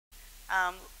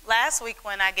Last week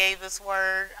when I gave this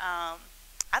word,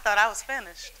 I thought I was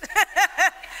finished,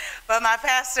 but my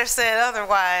pastor said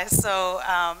otherwise. So,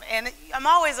 and I'm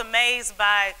always amazed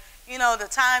by, the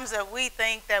times that we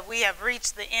think that we have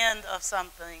reached the end of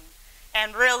something,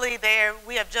 and really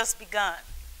we have just begun.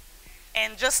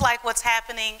 And just like what's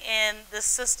happening in this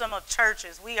system of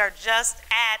churches, we are just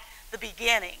at the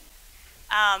beginning.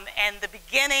 And the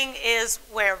beginning is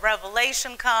where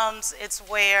revelation comes. It's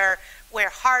where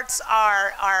hearts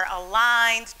are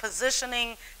aligned,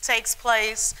 positioning takes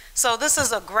place. So this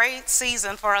is a great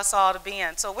season for us all to be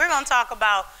in. So we're going to talk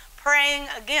about praying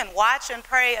again, watch and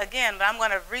pray again, but I'm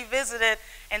going to revisit it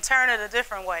and turn it a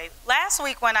different way. Last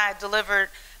week when I delivered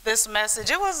this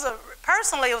message,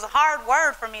 personally, it was a hard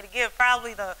word for me to give,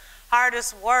 probably the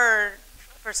hardest word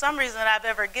for some reason that I've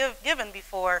ever given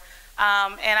before.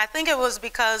 And I think it was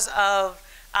because of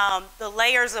the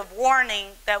layers of warning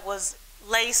that was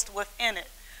laced within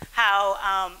it.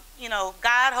 How,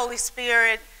 God, Holy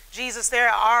Spirit, Jesus, they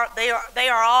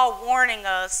are all warning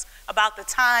us about the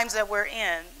times that we're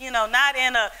in. Not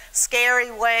in a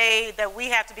scary way that we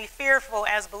have to be fearful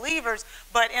as believers,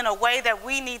 but in a way that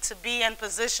we need to be in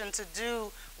position to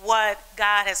do what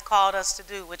God has called us to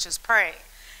do, which is pray.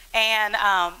 And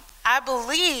I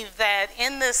believe that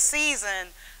in this season,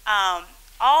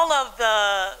 all of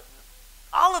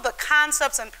the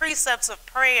concepts and precepts of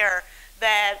prayer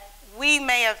that we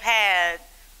may have had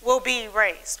will be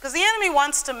erased. Because the enemy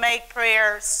wants to make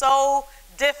prayer so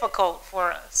difficult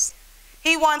for us.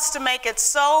 He wants to make it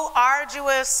so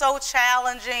arduous, so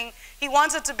challenging. He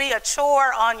wants it to be a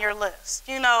chore on your list.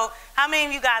 How many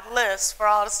of you got lists for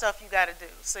all the stuff you got to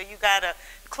do? So you got to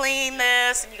clean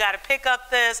this and you got to pick up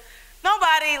this.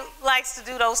 Nobody likes to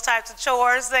do those types of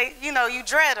chores. You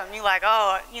dread them. You're like,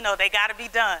 they got to be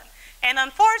done. And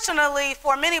unfortunately,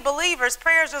 for many believers,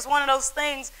 prayer is just one of those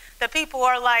things that people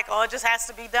are like, it just has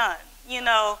to be done.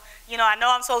 I know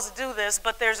I'm supposed to do this,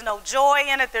 but there's no joy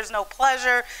in it. There's no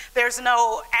pleasure. There's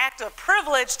no act of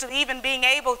privilege to even being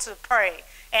able to pray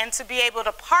and to be able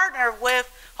to partner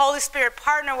with Holy Spirit,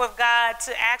 partner with God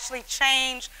to actually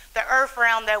change the earth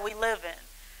realm that we live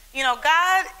in.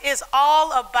 God is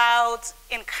all about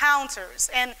encounters.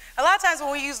 And a lot of times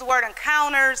when we use the word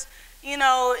encounters,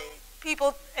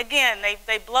 people, again,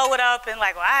 they blow it up and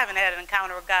like, I haven't had an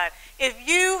encounter with God. If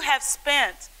you have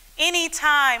spent any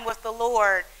time with the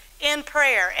Lord in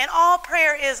prayer, and all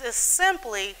prayer is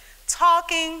simply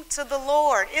talking to the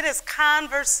Lord. It is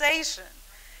conversation.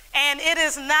 And it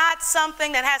is not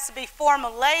something that has to be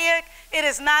formulaic. It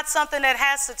is not something that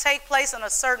has to take place in a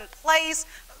certain place,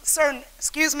 a certain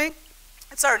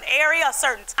area, a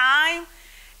certain time.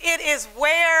 It is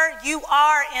where you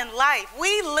are in life.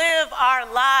 We live our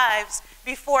lives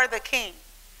before the King.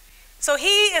 So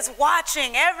he is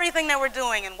watching everything that we're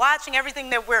doing and watching everything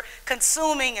that we're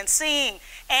consuming and seeing.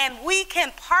 And we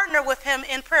can partner with him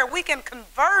in prayer. We can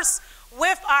converse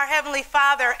with our Heavenly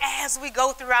Father as we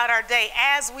go throughout our day,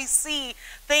 as we see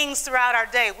things throughout our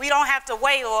day. We don't have to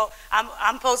wait,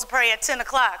 I'm supposed to pray at 10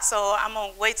 o'clock, so I'm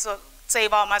going to wait to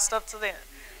save all my stuff till then.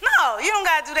 No, you don't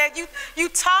got to do that. You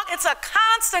talk. It's a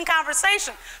constant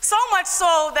conversation. So much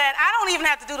so that I don't even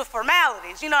have to do the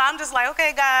formalities. I'm just like,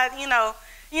 okay, God,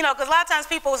 because a lot of times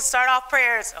people start off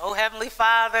prayers, oh, Heavenly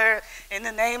Father, in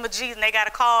the name of Jesus, and they got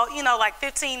to call, like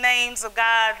 15 names of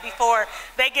God before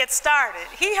they get started.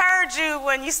 He heard you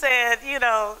when you said,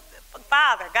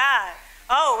 Father, God,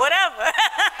 whatever.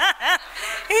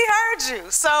 He heard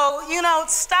you. So,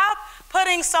 stop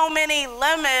putting so many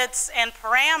limits and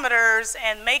parameters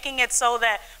and making it so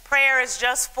that prayer is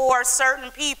just for certain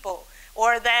people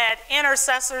or that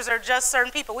intercessors are just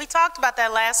certain people. We talked about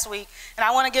that last week, and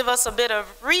I want to give us a bit of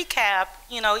recap,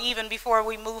 even before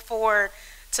we move forward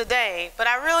today. But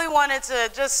I really wanted to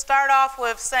just start off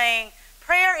with saying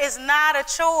prayer is not a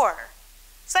chore.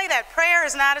 Say that, prayer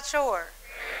is not a chore.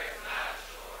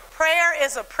 Prayer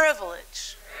is a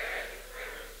privilege.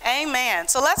 Amen.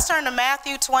 So let's turn to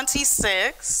Matthew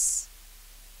 26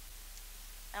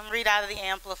 and read out of the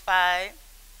Amplified,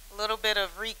 a little bit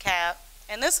of recap.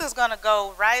 And this is going to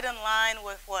go right in line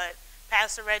with what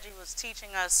Pastor Reggie was teaching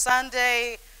us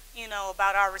Sunday,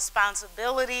 about our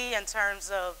responsibility in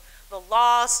terms of the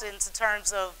lost, in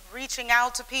terms of reaching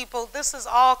out to people. This is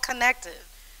all connected.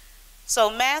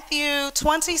 So Matthew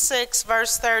 26,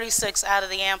 verse 36 out of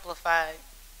the Amplified.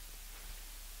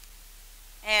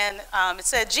 And it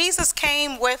said, Jesus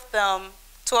came with them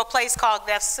to a place called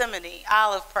Gethsemane,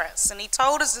 Olive Press. And he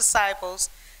told his disciples,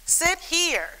 sit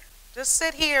here, just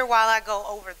sit here while I go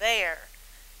over there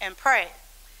and pray.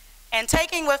 And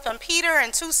taking with him Peter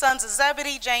and two sons of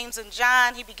Zebedee, James and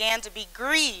John, he began to be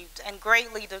grieved and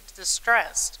greatly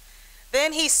distressed.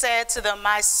 Then he said to them,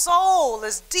 my soul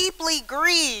is deeply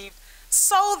grieved,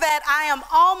 so that I am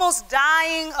almost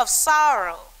dying of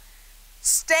sorrow.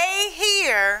 Stay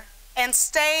here and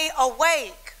stay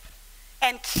awake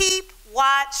and keep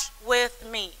watch with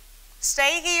me.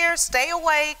 Stay here, stay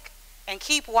awake, and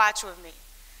keep watch with me.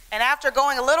 And after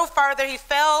going a little further, he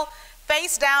fell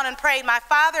face down and prayed, my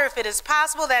Father, if it is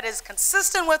possible, that is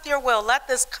consistent with your will, let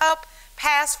this cup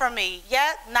pass from me,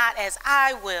 yet not as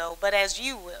I will, but as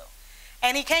you will.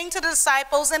 And he came to the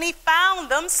disciples, and he found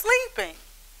them sleeping,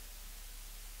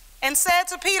 and said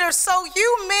to Peter, so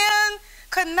you men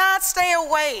could not stay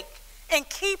awake and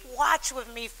keep watch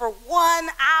with me for 1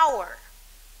 hour.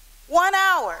 1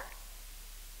 hour.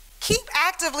 Keep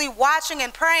actively watching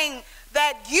and praying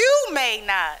that you may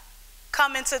not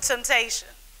come into temptation.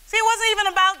 See, it wasn't even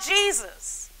about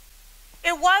Jesus.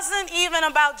 It wasn't even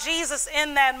about Jesus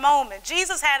in that moment.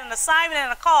 Jesus had an assignment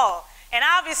and a call. And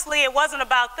obviously it wasn't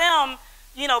about them,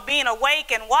 being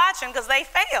awake and watching, because they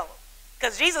failed.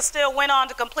 Because Jesus still went on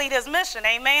to complete his mission,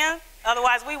 amen?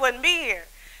 Otherwise we wouldn't be here.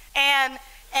 And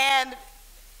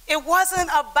it wasn't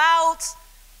about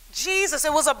Jesus,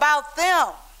 it was about them.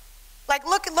 Like,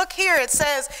 look here, it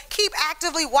says, keep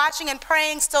actively watching and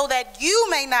praying so that you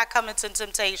may not come into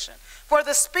temptation. For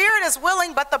the spirit is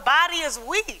willing, but the body is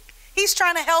weak. He's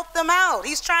trying to help them out.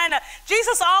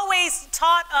 Jesus always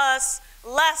taught us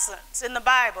lessons in the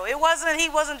Bible. He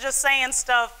wasn't just saying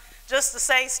stuff just to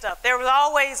say stuff. There was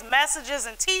always messages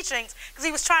and teachings, because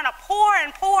he was trying to pour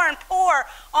and pour and pour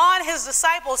on his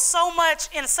disciples so much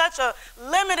in such a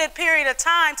limited period of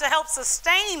time to help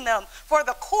sustain them for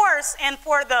the course and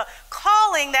for the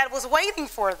calling that was waiting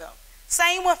for them.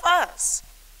 Same with us.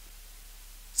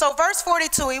 So verse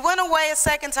 42, he went away a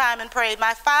second time and prayed,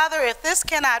 my Father, if this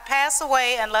cannot pass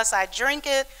away unless I drink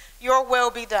it, your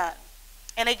will be done.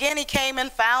 And again he came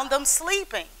and found them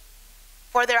sleeping,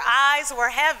 for their eyes were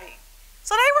heavy.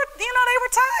 So they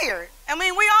were tired. I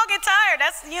mean, we all get tired.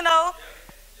 That's,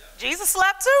 Jesus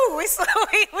slept too.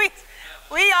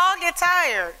 We all get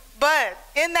tired. But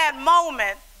in that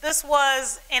moment, this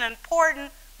was an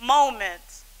important moment.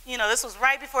 This was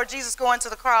right before Jesus going to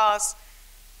the cross.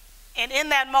 And in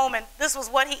that moment, this was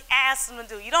what he asked them to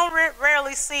do. You don't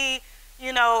rarely see,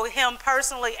 him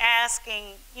personally asking,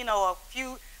 a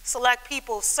few select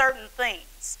people certain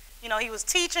things. He was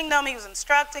teaching them, he was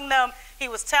instructing them, he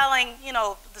was telling,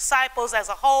 disciples as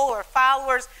a whole or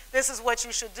followers, this is what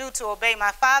you should do to obey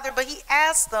my Father, but he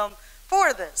asked them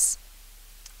for this.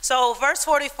 So verse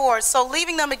 44, so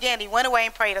leaving them again, he went away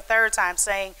and prayed a third time,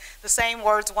 saying the same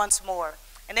words once more.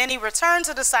 And then he returned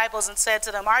to the disciples and said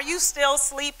to them, are you still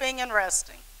sleeping and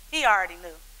resting? He already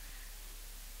knew.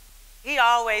 He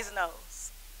always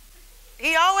knows.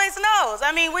 He always knows.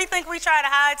 I mean, we think we try to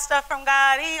hide stuff from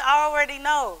God. He already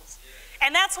knows.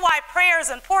 And that's why prayer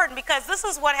is important, because this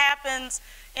is what happens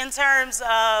in terms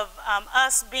of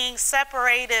us being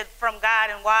separated from God,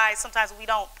 and why sometimes we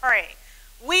don't pray.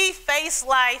 We face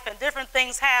life and different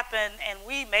things happen, and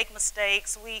we make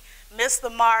mistakes. We miss the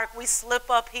mark. We slip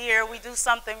up here. We do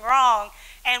something wrong,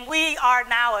 and we are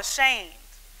now ashamed.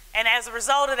 And as a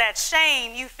result of that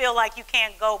shame, you feel like you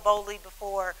can't go boldly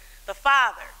before the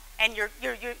Father. And you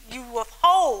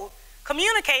withhold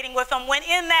communicating with him, when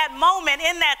in that moment,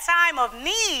 in that time of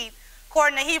need,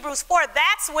 according to Hebrews 4,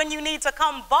 that's when you need to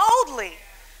come boldly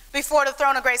before the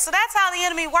throne of grace. So that's how the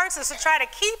enemy works, is to try to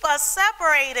keep us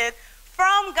separated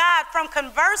from God, from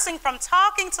conversing, from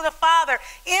talking to the Father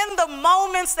in the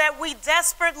moments that we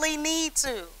desperately need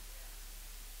to.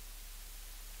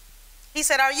 He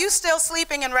said, are you still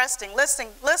sleeping and resting? Listen,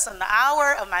 the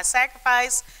hour of my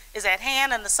sacrifice is at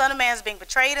hand, and the Son of Man is being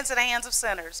betrayed into the hands of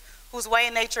sinners, whose way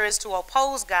in nature is to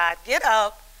oppose God. Get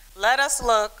up, let us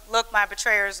look, my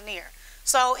betrayer is near.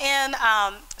 So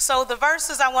so the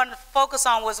verses I wanted to focus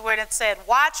on was where it said,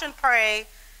 watch and pray,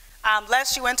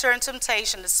 lest you enter into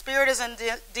temptation. The spirit is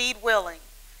indeed willing.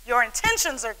 Your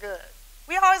intentions are good.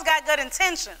 We always got good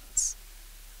intentions.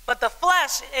 But the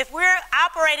flesh, if we're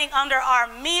operating under our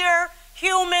mere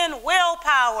human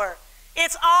willpower,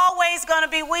 it's always going to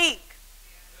be weak.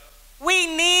 We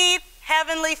need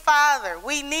Heavenly Father.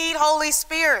 We need Holy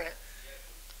Spirit.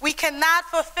 We cannot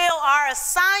fulfill our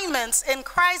assignments in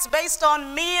Christ based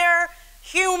on mere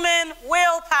human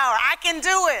willpower. I can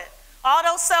do it. All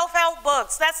those self-help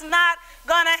books, that's not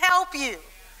going to help you.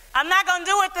 I'm not going to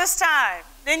do it this time.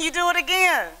 Then you do it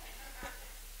again.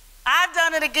 I've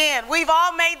done it again. We've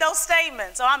all made those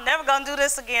statements. Oh, I'm never going to do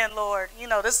this again, Lord.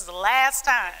 This is the last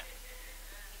time.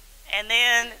 And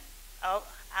then, oh,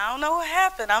 I don't know what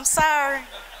happened. I'm sorry.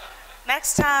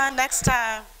 Next time.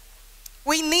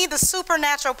 We need the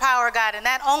supernatural power of God, and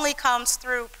that only comes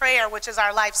through prayer, which is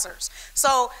our life source.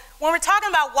 So when we're talking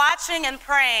about watching and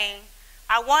praying,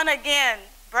 I want to, again,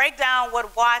 break down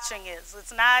what watching is.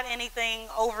 It's not anything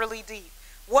overly deep.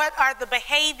 What are the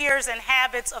behaviors and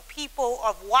habits of people,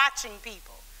 of watching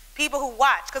people? People who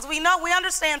watch. Because we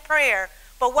understand prayer,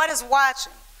 but what is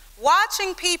watching?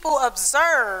 Watching people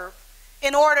observe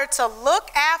in order to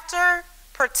look after,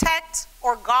 protect,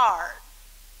 or guard.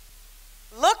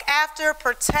 Look after,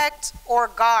 protect, or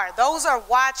guard. Those are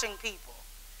watching people.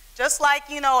 Just like,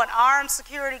 an armed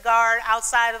security guard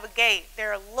outside of a gate.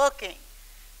 They're looking.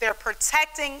 They're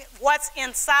protecting what's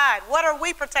inside. What are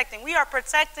we protecting? We are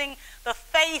protecting the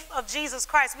faith of Jesus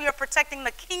Christ. We are protecting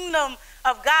the kingdom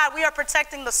of God. We are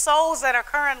protecting the souls that are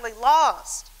currently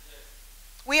lost.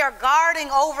 We are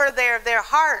guarding over their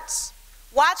hearts.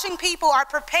 Watching people are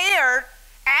prepared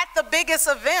at the biggest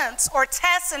events or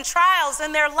tests and trials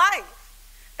in their life.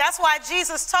 That's why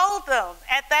Jesus told them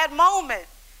at that moment,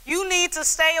 you need to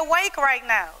stay awake right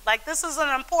now. Like, this is an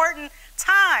important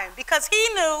time, because he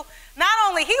knew not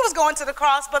only he was going to the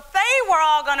cross, but they were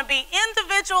all going to be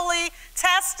individually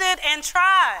tested and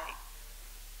tried.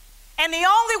 And the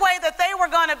only way that they were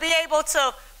going to be able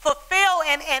to fulfill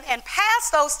and pass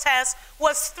those tests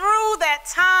was through that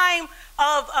time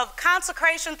of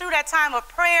consecration, through that time of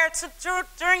prayer,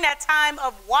 during that time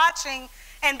of watching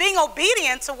and being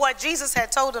obedient to what Jesus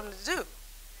had told them to do.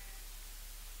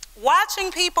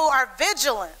 Watching people are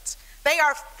vigilant. They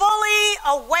are fully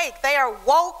awake. They are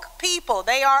woke people.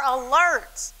 They are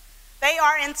alert. They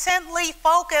are intently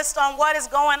focused on what is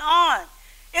going on.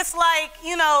 It's like,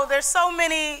 there's so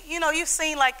many, you've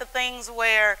seen like the things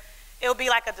where it'll be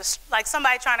like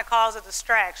somebody trying to cause a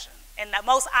distraction. And the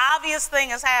most obvious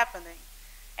thing is happening.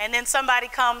 And then somebody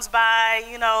comes by,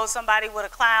 somebody with a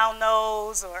clown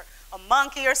nose or a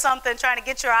monkey or something, trying to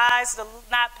get your eyes to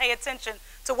not pay attention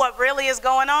to what really is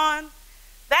going on.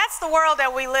 That's the world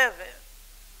that we live in.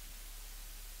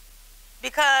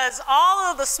 Because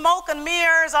all of the smoke and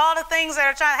mirrors, all the things that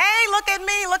are trying, hey, look at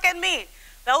me, look at me.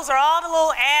 Those are all the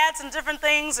little ads and different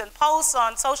things and posts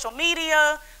on social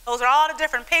media. Those are all the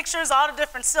different pictures, all the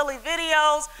different silly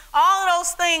videos. All of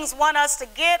those things want us to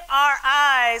get our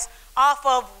eyes off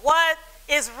of what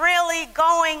is really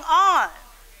going on.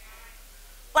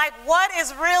 Like, what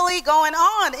is really going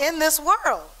on in this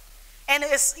world? And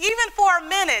it's even for a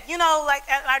minute, like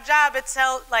at our job,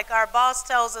 like our boss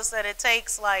tells us that it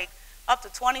takes like up to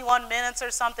 21 minutes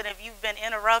or something if you've been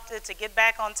interrupted to get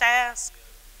back on task.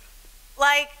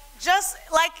 Like, just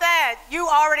like that, you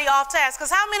already off task.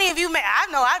 Because how many of you, I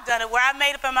know I've done it where I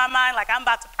made up in my mind, like, I'm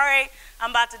about to pray,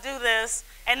 I'm about to do this,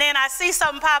 and then I see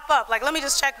something pop up, like, let me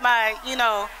just check my,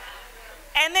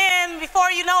 and then before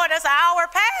you know it, there's an hour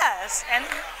pass.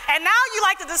 And now you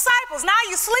like the disciples, now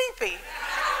you sleepy.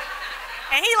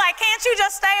 And he like, can't you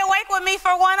just stay awake with me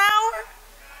for 1 hour?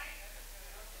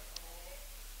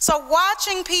 So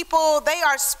watching people, they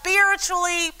are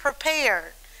spiritually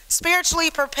prepared. Spiritually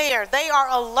prepared. They are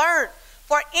alert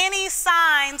for any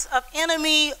signs of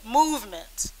enemy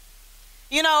movement.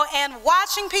 And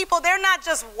watching people, they're not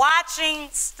just watching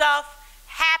stuff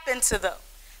happen to them.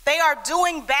 They are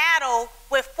doing battle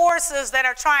with forces that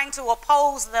are trying to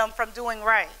oppose them from doing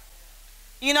right.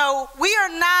 We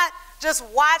are not just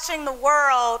watching the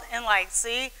world and like,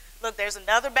 see, look, there's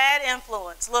another bad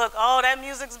influence. Look, oh, that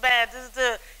music's bad.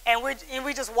 And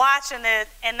we're just watching it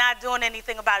and not doing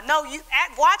anything about it. No,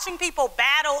 watching people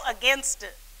battle against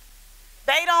it.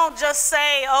 They don't just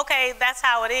say, okay, that's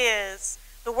how it is.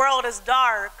 The world is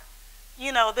dark.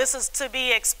 This is to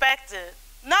be expected.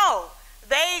 No,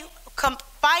 they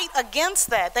fight against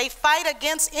that. They fight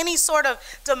against any sort of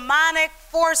demonic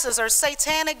forces or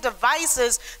satanic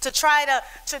devices to try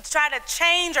to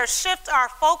change or shift our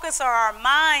focus or our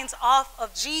minds off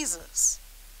of Jesus.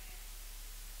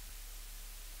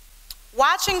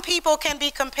 Watching people can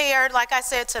be compared, like I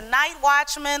said, to night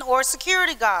watchmen or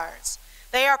security guards.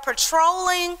 They are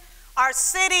patrolling our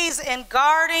cities and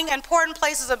guarding important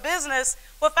places of business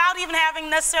without even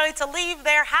having necessarily to leave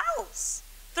their house,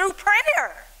 through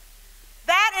prayer.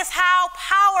 That is how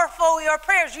powerful your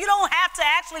prayers. You don't have to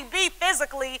actually be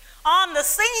physically on the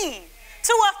scene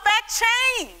to affect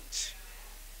change.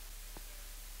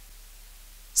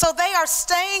 So they are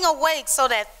staying awake so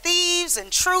that thieves,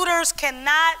 intruders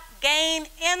cannot gain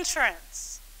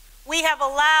entrance. We have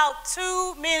allowed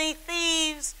too many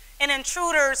thieves and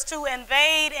intruders to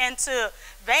invade and to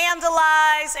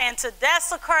vandalize and to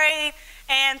desecrate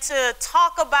and to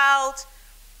talk about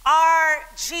our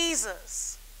Jesus.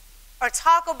 Or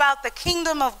talk about the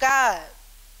kingdom of God.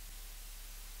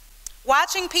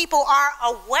 Watching people are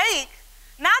awake,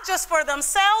 not just for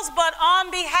themselves, but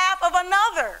on behalf of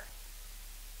another.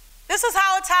 This is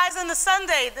how it ties into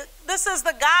Sunday. This is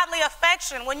the godly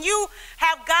affection. When you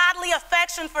have godly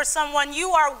affection for someone, you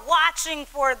are watching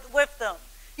with them.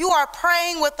 You are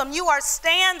praying with them. You are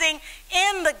standing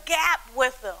in the gap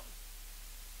with them.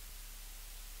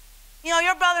 You know,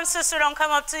 your brother and sister don't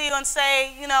come up to you and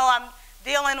say, you know, I'm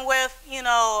dealing with, you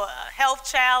know, a health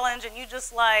challenge, and you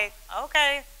just like,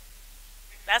 okay,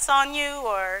 that's on you,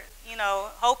 or, you know,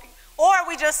 hope, or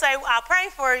we just say, I'll pray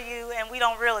for you, and we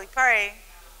don't really pray.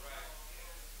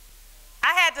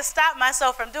 I had to stop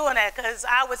myself from doing that, because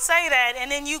I would say that, and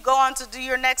then you go on to do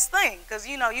your next thing, because,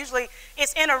 you know, usually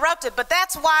it's interrupted. But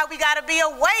that's why we got to be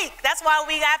awake. That's why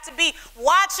we have to be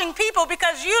watching people,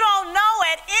 because you don't know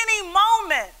at any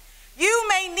moment. You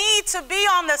may need to be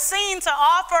on the scene to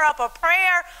offer up a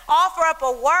prayer, offer up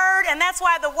a word, and that's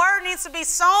why the word needs to be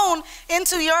sown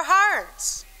into your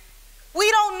hearts. We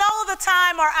don't know the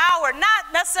time or hour,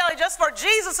 not necessarily just for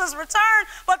Jesus' return,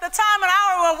 but the time and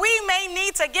hour when we may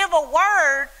need to give a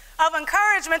word of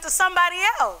encouragement to somebody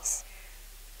else.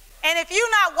 And if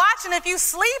you're not watching, if you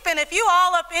sleeping, if you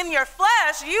all up in your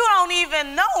flesh, you don't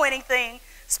even know anything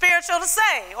spiritual to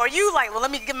say. Or you like, well, let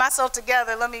me get myself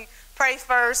together, let me pray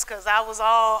first because I was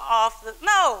all off.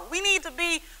 No, we need to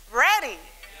be ready.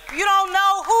 You don't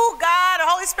know who God or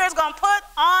Holy Spirit's going to put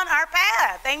on our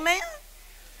path. Amen?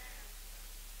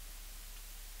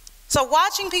 So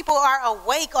watching people are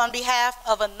awake on behalf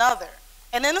of another.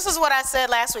 And then this is what I said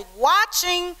last week.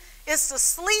 Watching is to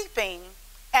sleeping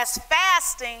as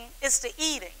fasting is to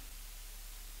eating.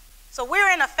 So we're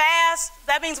in a fast.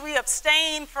 That means we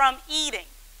abstain from eating.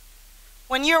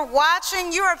 When you're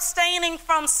watching, you're abstaining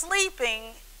from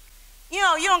sleeping. You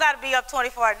know, you don't got to be up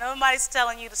 24 hours. Nobody's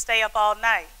telling you to stay up all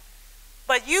night.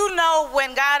 But you know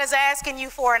when God is asking you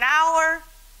for an hour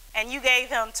and you gave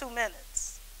him 2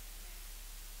 minutes.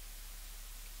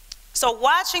 So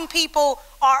watching people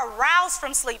are aroused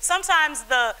from sleep. Sometimes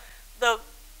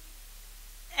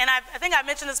and I think I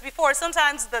mentioned this before,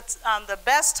 sometimes the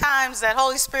best times that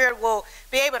Holy Spirit will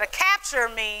be able to capture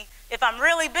me if I'm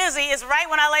really busy is right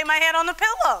when I lay my head on the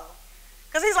pillow.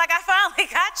 Because he's like, I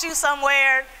finally got you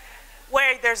somewhere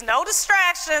where there's no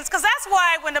distractions. Because that's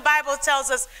why when the Bible tells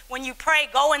us when you pray,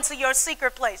 go into your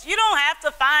secret place. You don't have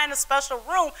to find a special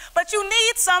room, but you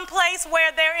need some place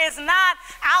where there is not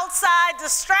outside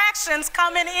distractions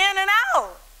coming in and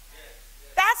out.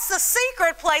 That's the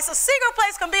secret place. A secret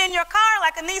place can be in your car,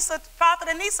 like Prophet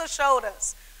Anissa showed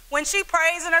us. When she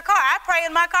prays in her car, I pray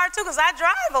in my car too because I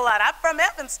drive a lot. I'm from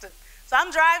Evanston, so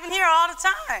I'm driving here all the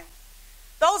time.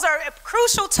 Those are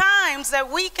crucial times that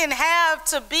we can have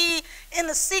to be in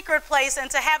the secret place and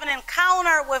to have an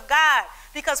encounter with God,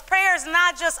 because prayer is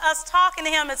not just us talking to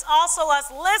him, it's also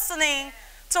us listening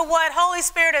to what Holy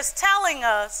Spirit is telling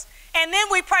us, and then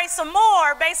we pray some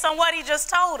more based on what he just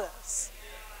told us.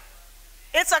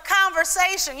 It's a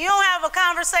conversation. You don't have a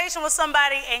conversation with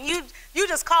somebody and you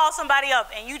just call somebody up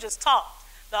and you just talk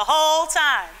the whole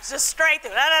time, just straight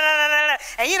through.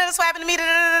 And you know this happened to me.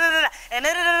 And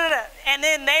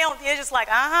then they're just like,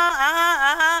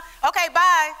 okay,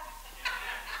 bye.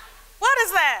 What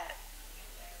is that?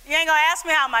 You ain't gonna ask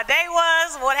me how my day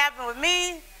was, what happened with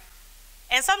me.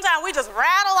 And sometimes we just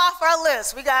rattle off our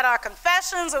list. We got our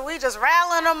confessions and we just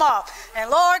rattling them off. And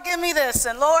Lord, give me this.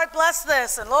 And Lord, bless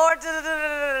this. And Lord,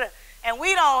 da-da-da-da-da-da. And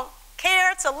we don't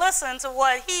care to listen to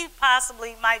what he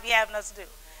possibly might be having us do.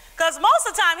 Because most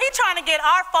of the time, he's trying to get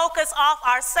our focus off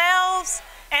ourselves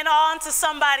and on to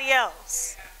somebody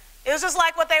else. It was just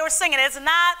like what they were singing. It's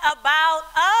not about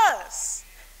us.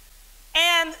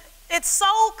 And it's so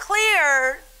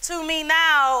clear to me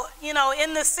now, you know,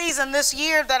 in this season, this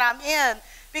year that I'm in,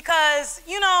 because,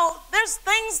 you know, there's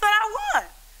things that I want.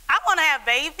 I want to have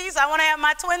babies. I want to have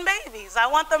my twin babies. I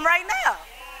want them right now.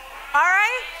 All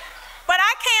right? But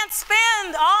I can't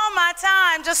spend all my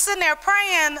time just sitting there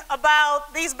praying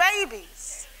about these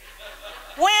babies.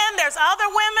 When there's other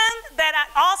women that I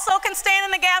also can stand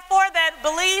in the gap for that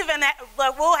believe and that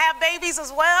will have babies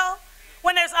as well.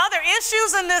 When there's other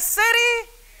issues in this city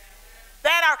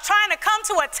that are trying to come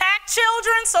to attack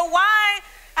children, so why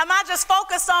am I just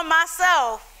focused on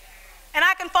myself and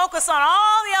I can focus on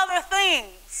all the other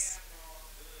things?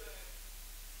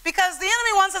 Because the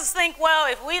enemy wants us to think,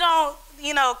 well, if we don't,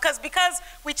 you know, because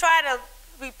we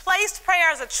placed prayer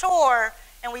as a chore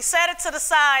and we set it to the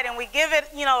side and we give it,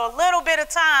 you know, a little bit of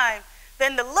time,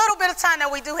 then the little bit of time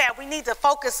that we do have, we need to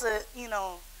focus it, you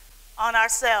know, on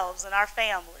ourselves and our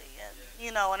family and,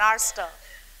 you know, and our stuff.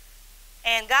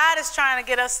 And God is trying to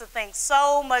get us to think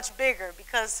so much bigger,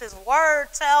 because his word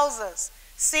tells us,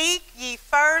 seek ye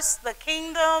first the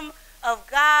kingdom of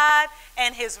God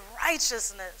and his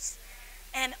righteousness,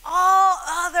 and all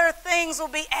other things will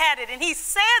be added. And he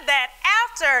said that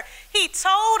after he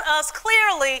told us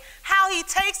clearly how he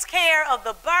takes care of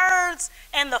the birds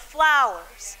and the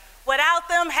flowers without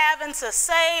them having to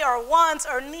say or want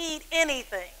or need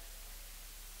anything.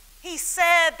 He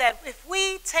said that if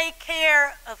we take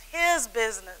care of his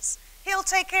business, he'll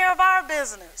take care of our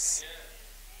business.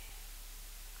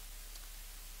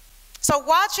 So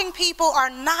watching people are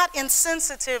not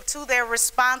insensitive to their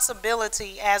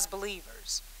responsibility as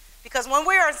believers. Because when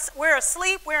we're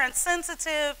asleep, we're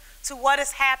insensitive to what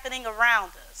is happening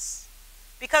around us.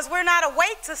 Because we're not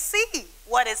awake to see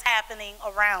what is happening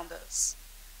around us.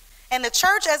 And the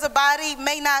church as a body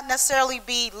may not necessarily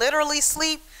be literally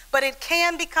asleep, but it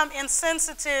can become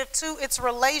insensitive to its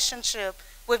relationship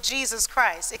with Jesus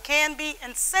Christ. It can be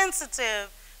insensitive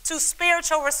to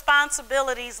spiritual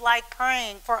responsibilities like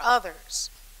praying for others.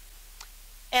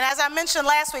 And as I mentioned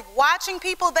last week, watching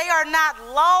people, they are not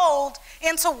lulled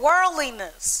into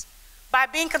worldliness by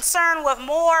being concerned with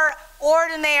more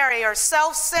ordinary or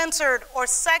self-centered or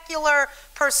secular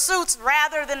pursuits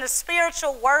rather than the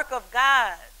spiritual work of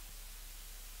God.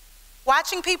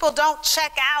 Watching people don't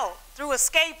check out through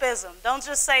escapism. Don't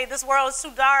just say, this world is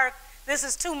too dark, this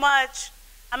is too much,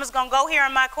 I'm just going to go here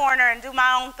in my corner and do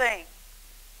my own thing.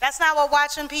 That's not what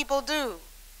watching people do.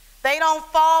 They don't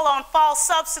fall on false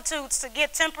substitutes to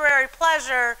get temporary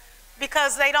pleasure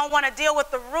because they don't want to deal with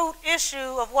the root issue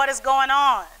of what is going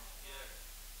on.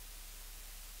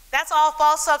 That's all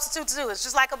false substitutes do. It's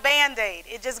just like a Band-Aid.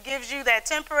 It just gives you that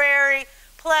temporary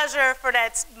pleasure for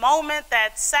that moment,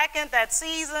 that second, that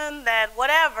season, that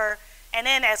whatever, and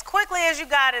then as quickly as you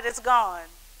got it, it's gone.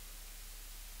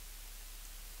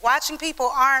 Watching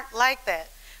people aren't like that.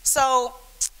 So,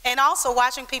 and also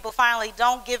watching people finally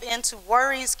don't give in to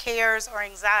worries, cares, or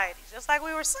anxieties. Just like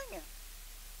we were singing.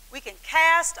 We can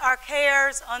cast our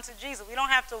cares unto Jesus. We don't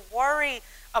have to worry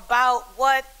about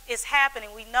what is happening.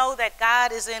 We know that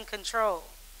God is in control.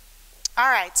 All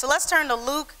right, so let's turn to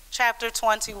Luke chapter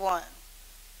 21.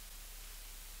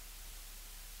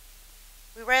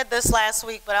 We read this last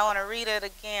week, but I want to read it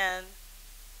again.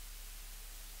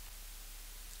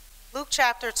 Luke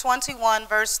chapter 21,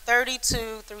 verse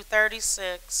 32 through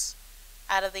 36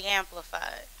 out of the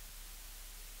Amplified.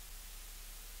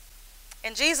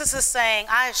 And Jesus is saying,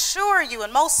 I assure you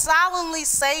and most solemnly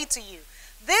say to you,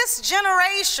 this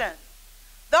generation,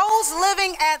 those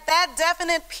living at that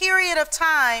definite period of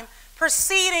time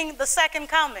preceding the second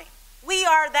coming, we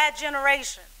are that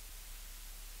generation.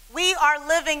 We are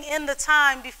living in the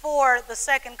time before the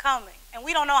second coming. And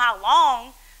we don't know how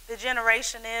long the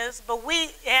generation is, but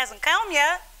it hasn't come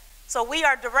yet, so we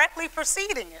are directly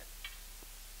preceding it.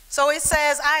 So it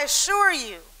says, I assure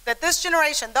you that this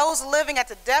generation, those living at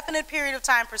the definite period of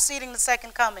time preceding the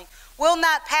second coming, will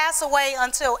not pass away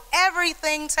until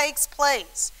everything takes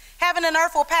place. Heaven and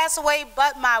earth will pass away,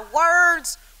 but my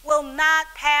words will not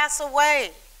pass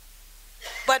away.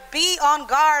 But be on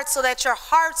guard so that your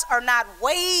hearts are not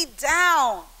weighed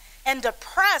down and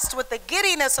depressed with the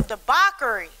giddiness of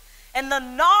debauchery and the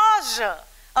nausea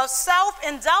of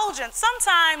self-indulgence.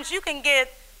 Sometimes you can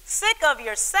get sick of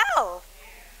yourself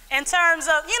in terms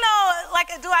of, like,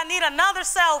 do I need another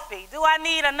selfie? Do I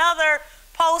need another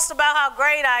post about how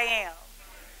great I am?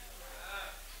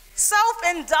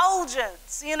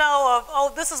 Self-indulgence,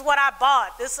 of, this is what I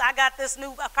bought. I got this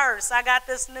new purse. I got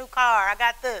this new car. I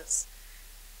got this.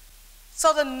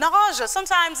 So the nausea,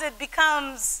 sometimes it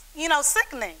becomes,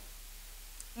 sickening.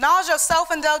 Nausea,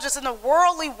 self-indulgence, and the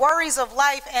worldly worries of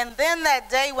life, and then that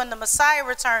day when the Messiah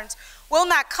returns will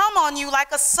not come on you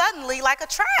like a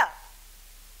trap.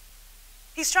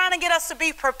 He's trying to get us to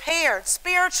be prepared,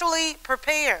 spiritually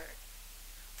prepared.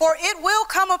 For it will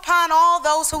come upon all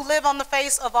those who live on the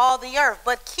face of all the earth.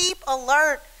 But keep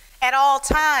alert at all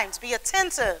times. Be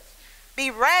attentive. Be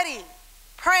ready,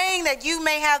 praying that you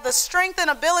may have the strength and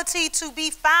ability to be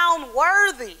found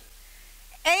worthy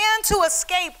and to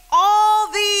escape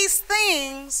all these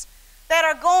things that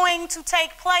are going to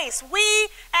take place. We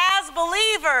as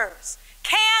believers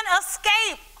can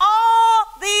escape all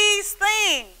these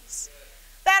things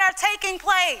that are taking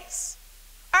place.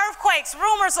 Earthquakes,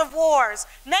 rumors of wars,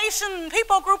 nation,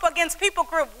 people group against people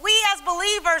group. We as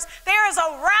believers, there is a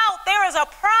route, there is a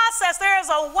process, there is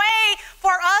a way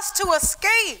for us to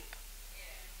escape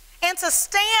and to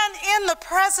stand in the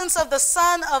presence of the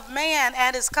Son of Man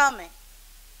at his coming.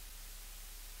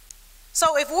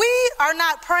 So if we are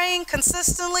not praying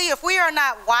consistently, if we are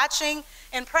not watching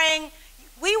and praying,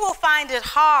 we will find it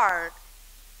hard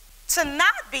to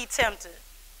not be tempted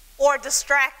or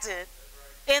distracted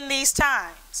in these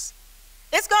times.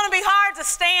 It's going to be hard to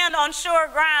stand on sure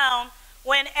ground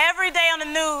when every day on the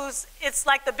news it's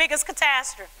like the biggest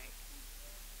catastrophe.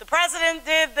 The president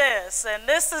did this, and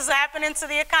this is happening to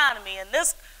the economy, and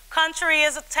this country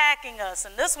is attacking us,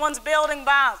 and this one's building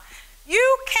bombs.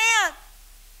 You can't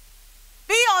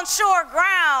be on sure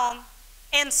ground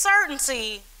in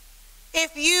certainty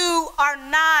if you are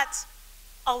not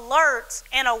alert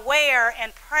and aware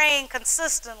and praying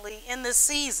consistently in this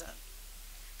season.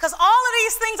 Because all of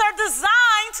these things are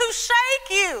designed to shake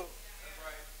you.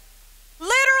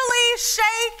 Literally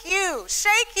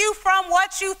shake you from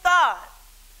what you thought.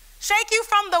 Shake you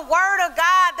from the word of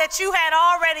God that you had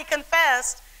already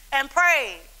confessed and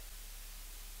prayed.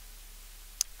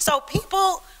 So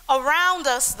people around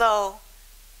us, though,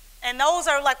 and those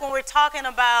are like when we're talking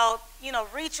about,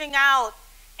 reaching out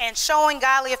and showing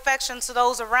godly affection to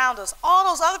those around us. All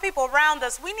those other people around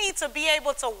us, we need to be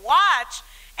able to watch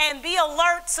and be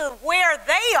alert to where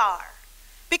they are.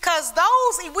 Because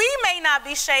we may not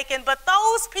be shaken, but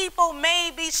those people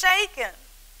may be shaken.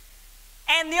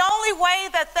 And the only way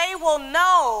that they will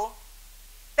know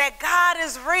that God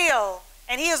is real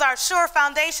and he is our sure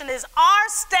foundation is our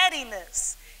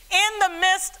steadiness in the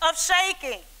midst of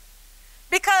shaking.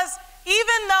 Because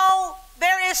even though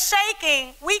there is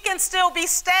shaking, we can still be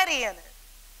steady in it.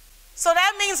 So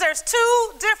that means there's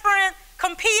two different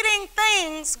competing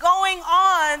things going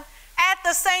on at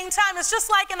the same time. It's just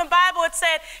like in the Bible it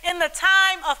said, in the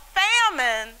time of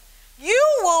famine, you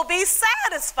will be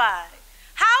satisfied.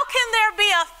 How can there be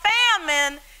a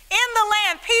famine in the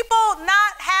land, people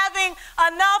not having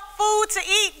enough food to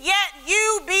eat, yet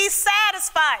you be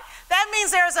satisfied? That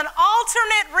means there's an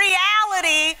alternate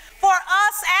reality for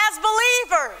us as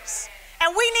believers.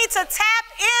 And we need to tap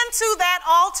into that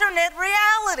alternate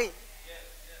reality.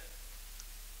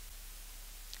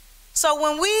 So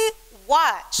when we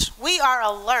watch, we are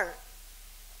alert.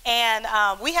 And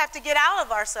we have to get out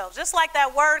of ourselves. Just like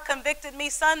that word convicted me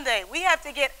Sunday. We have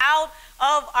to get out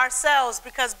of ourselves,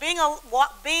 because being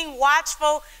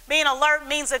watchful, being alert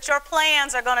means that your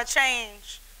plans are going to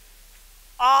change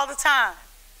all the time.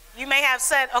 You may have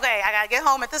said, okay, I got to get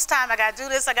home at this time. I got to do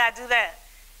this. I got to do that.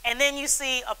 And then you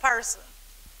see a person,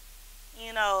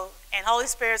 and Holy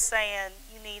Spirit's saying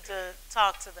you need to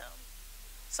talk to them.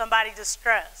 Somebody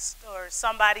distressed or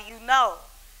somebody you know.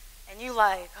 And you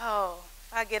like, oh,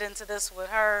 if I get into this with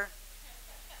her,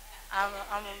 I'm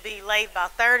going to be late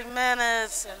about 30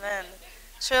 minutes, and then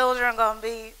children going to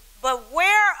be. But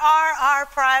where are our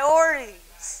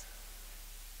priorities?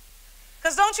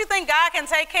 Because don't you think God can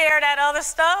take care of that other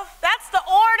stuff? That's the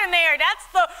ordinary. That's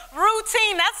the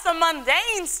routine. That's the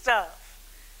mundane stuff.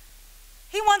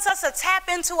 He wants us to tap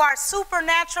into our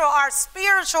supernatural, our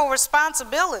spiritual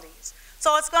responsibilities.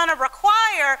 So it's going to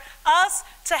require us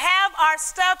to have our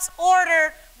steps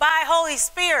ordered by Holy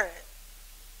Spirit.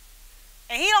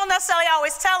 And he don't necessarily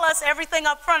always tell us everything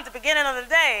up front at the beginning of the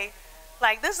day.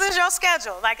 Like, this is your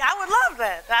schedule. Like, I would love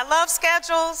that. I love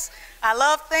schedules. I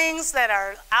love things that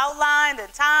are outlined in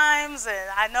times, and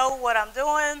I know what I'm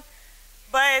doing.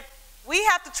 But we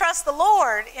have to trust the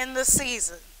Lord in this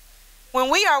season. When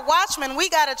we are watchmen, we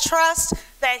got to trust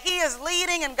that he is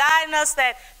leading and guiding us,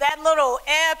 that little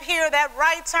ebb here, that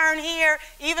right turn here,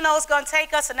 even though it's going to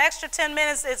take us an extra 10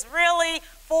 minutes, it's really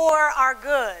for our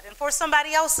good and for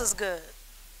somebody else's good.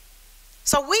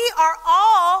 So we are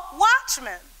all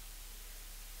watchmen.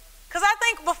 Because I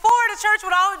think before the church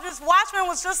would always just, watchman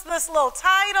was just this little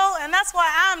title, and that's why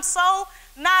I'm so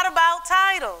not about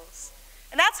titles.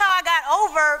 And that's how I got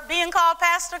over being called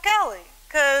Pastor Kelly,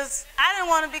 because I didn't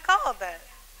want to be called that.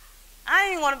 I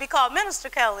didn't want to be called Minister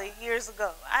Kelly years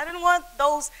ago. I didn't want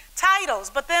those titles.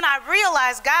 But then I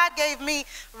realized God gave me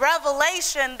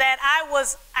revelation that I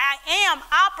am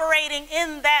operating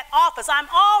in that office. I'm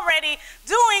already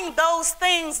doing those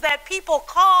things that people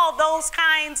call those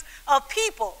kinds of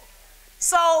people.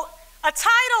 So a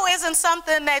title isn't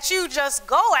something that you just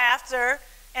go after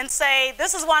and say,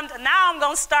 this is what now I'm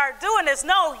going to start doing this.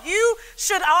 No, you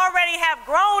should already have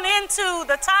grown into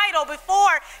the title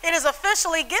before it is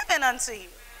officially given unto you.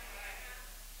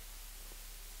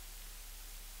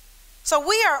 So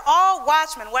we are all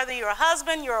watchmen, whether you're a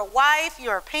husband, you're a wife,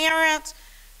 you're a parent,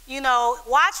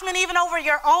 watchmen even over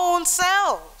your own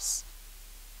selves.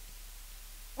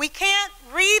 We can't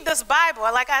read this Bible.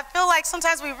 I feel like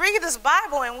sometimes we read this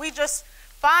Bible and we just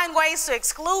find ways to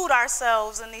exclude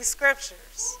ourselves in these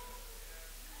scriptures.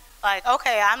 Like,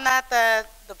 okay, I'm not the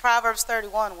Proverbs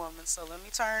 31 woman, so let me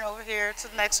turn over here to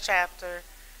the next chapter.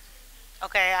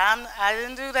 Okay, I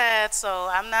didn't do that, so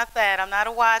I'm not that. I'm not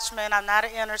a watchman. I'm not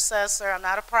an intercessor. I'm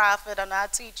not a prophet. I'm not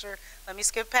a teacher. Let me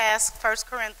skip past 1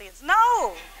 Corinthians.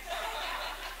 No.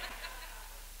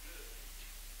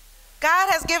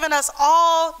 God has given us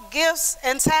all gifts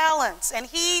and talents, and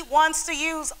he wants to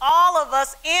use all of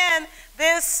us in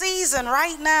this season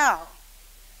right now.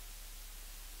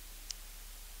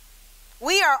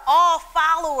 We are all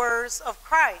followers of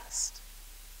Christ.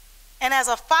 And as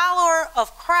a follower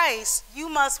of Christ, you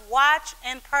must watch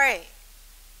and pray.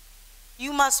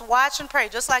 You must watch and pray,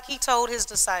 just like he told his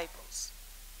disciples.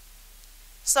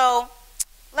 So,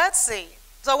 let's see.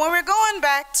 So when we're going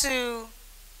back to,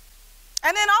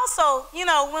 and then also, you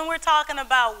know, when we're talking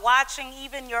about watching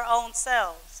even your own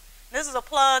selves. This is a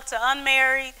plug to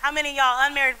unmarried. How many of y'all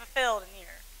unmarried fulfilled in here?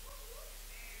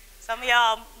 Some of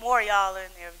y'all, more y'all in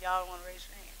there, if y'all want to raise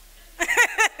your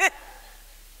hand.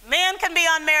 Men can be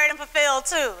unmarried and fulfilled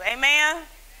too. Amen?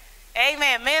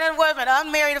 Amen. Men and women,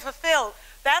 unmarried and fulfilled.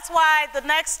 That's why the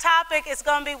next topic is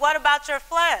going to be, what about your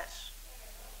flesh?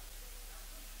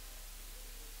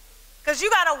 Because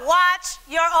you got to watch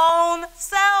your own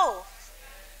self.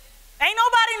 Ain't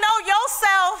nobody know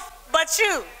yourself but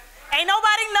you. Ain't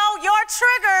nobody know your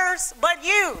triggers but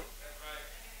you.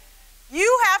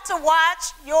 You have to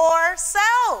watch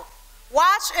yourself.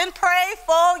 Watch and pray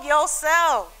for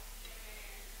yourself.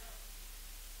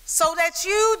 So that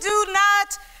you do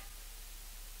not,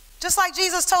 just like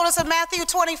Jesus told us in Matthew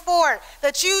 24,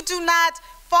 that you do not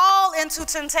fall into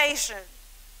temptation.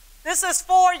 This is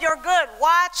for your good.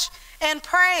 Watch and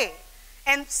pray.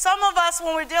 And some of us,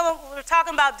 when we're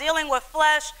talking about dealing with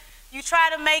flesh, you try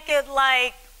to make it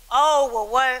like, oh, well,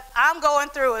 what I'm going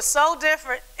through is so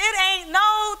different. It ain't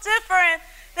no different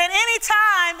than any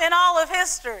time in all of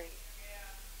history.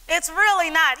 It's really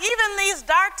not. Even these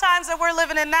dark times that we're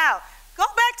living in now. Go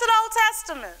back to the Old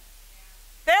Testament.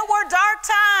 There were dark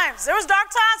times. There was dark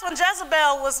times when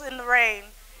Jezebel was in the reign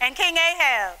and King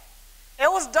Ahab.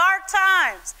 It was dark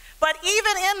times. But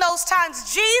even in those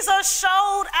times, Jesus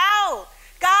showed out.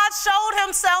 God showed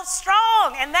himself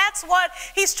strong. And that's what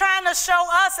he's trying to show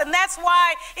us. And that's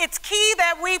why it's key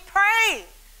that we pray.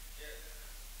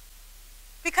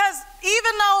 Because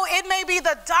even though it may be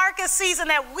the darkest season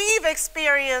that we've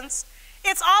experienced,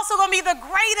 it's also going to be the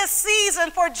greatest season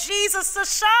for Jesus to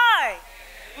shine.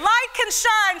 Light can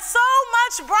shine so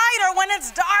much brighter when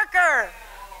it's darker.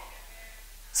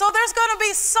 So there's going to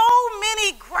be so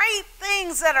many great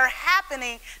things that are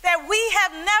happening that we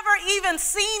have never even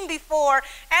seen before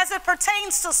as it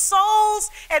pertains to souls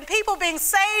and people being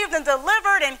saved and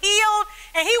delivered and healed.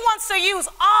 And he wants to use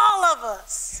all of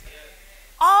us.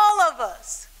 All of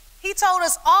us. He told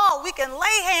us all we can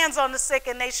lay hands on the sick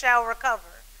and they shall recover.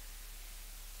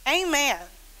 Amen.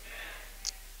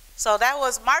 So that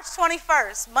was March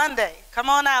 21st, Monday. Come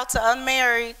on out to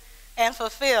Unmarried and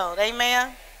Fulfilled.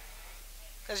 Amen.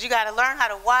 Because you got to learn how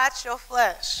to watch your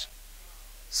flesh.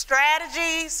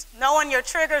 Strategies, knowing your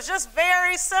triggers, just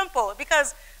very simple.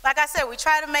 Because, like I said, we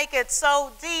try to make it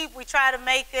so deep. We try to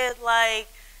make it like,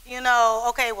 you know,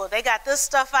 okay, well, they got this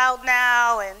stuff out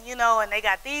now, and, you know, and they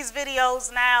got these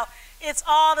videos now. It's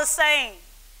all the same,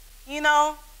 you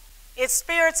know. It's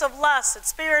spirits of lust. It's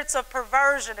spirits of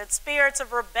perversion. It's spirits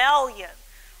of rebellion.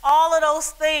 All of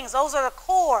those things, those are the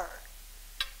core.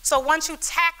 So once you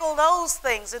tackle those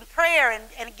things in prayer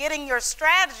and getting your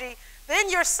strategy, then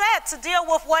you're set to deal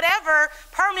with whatever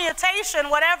permutation,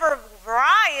 whatever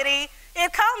variety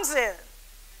it comes in.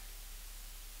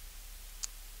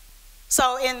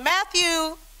 So in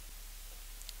Matthew,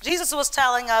 Jesus was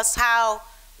telling us how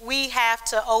we have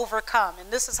to overcome. And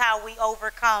this is how we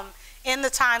overcome in the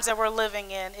times that we're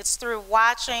living in. It's through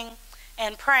watching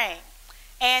and praying.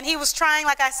 And he was trying,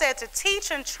 like I said, to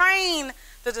teach and train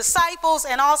the disciples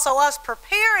and also us,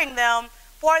 preparing them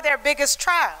for their biggest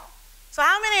trial. So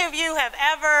how many of you have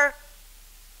ever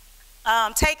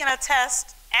taken a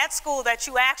test at school that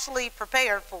you actually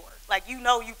prepared for? Like, you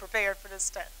know you prepared for this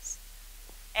test.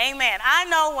 Amen. I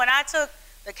know when I took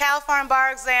the California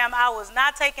bar exam, I was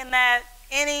not taking that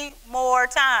any more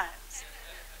times.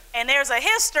 And there's a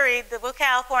history that with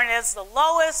California, it's the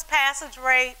lowest passage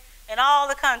rate in all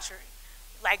the country.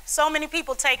 Like, so many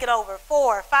people take it over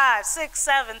 4, 5, 6,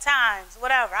 7 times,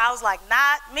 whatever. I was like,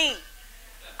 not me.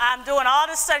 I'm doing all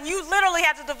this stuff. You literally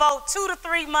have to devote 2 to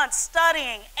 3 months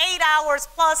studying, 8 hours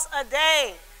plus a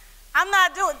day. I'm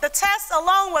not doing, the test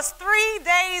alone was 3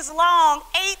 days long,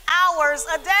 8 hours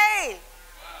a day.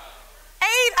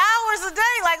 8 hours a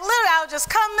day. Like, literally, I would just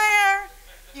come there.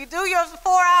 You do your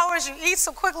 4 hours, you eat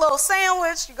some quick little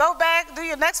sandwich, you go back, do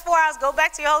your next 4 hours, go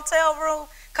back to your hotel room,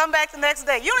 come back the next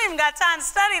day. You don't even got time to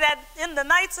study that in the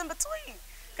nights in between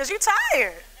because you're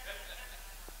tired.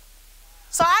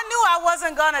 So I knew I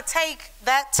wasn't going to take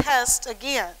that test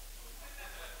again.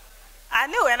 I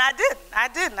knew, and I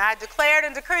didn't. I declared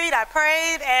and decreed, I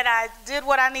prayed, and I did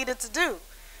what I needed to do.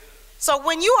 So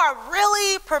when you are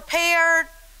really prepared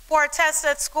for a test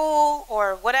at school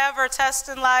or whatever test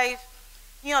in life,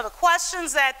 you know, the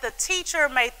questions that the teacher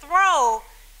may throw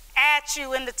at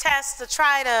you in the test to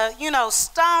try to, you know,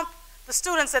 stump the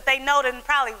students that they know didn't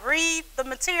probably read the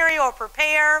material or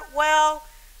prepare well.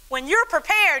 When you're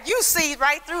prepared, you see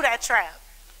right through that trap.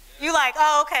 You like,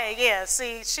 oh, okay, yeah,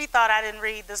 see, she thought I didn't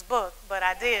read this book, but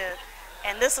I did,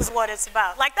 and this is what it's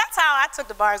about. Like, that's how I took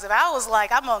the bar exam. I was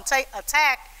like, I'm going to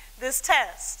attack this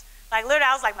test. Like, literally,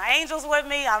 I was like, my angel's with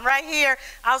me. I'm right here.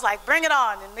 I was like, bring it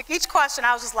on. And each question,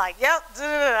 I was just like, yep.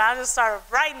 I just started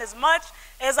writing as much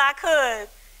as I could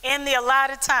in the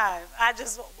allotted time. I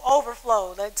just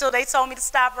overflowed until they told me to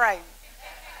stop writing.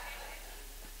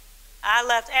 I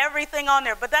left everything on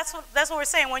there. But that's what we're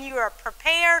saying. When you are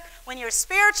prepared, when you're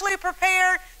spiritually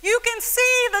prepared, you can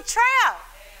see the trap.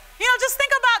 You know, just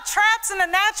think about traps in the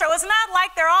natural. It's not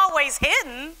like they're always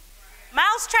hidden.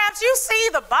 Mouse traps, you see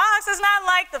the box. It's not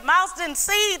like the mouse didn't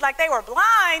see, like they were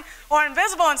blind or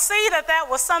invisible and see that that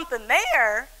was something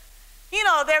there. You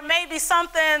know, there may be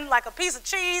something like a piece of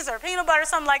cheese or peanut butter or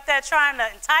something like that trying to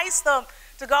entice them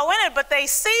to go in it, but they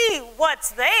see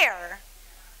what's there.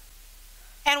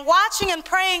 And watching and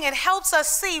praying, it helps us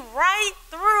see right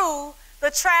through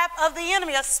the trap of the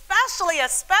enemy, especially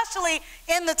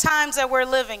in the times that we're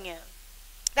living in.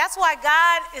 That's why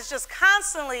God is just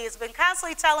has been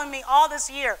constantly telling me all this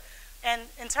year, and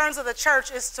in terms of the church,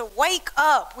 is to wake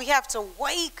up. We have to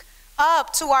wake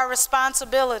up to our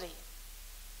responsibility.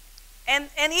 And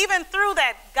even through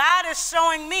that, God is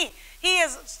showing me, he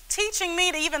is teaching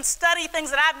me to even study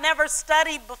things that I've never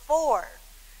studied before.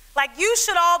 Like, you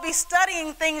should all be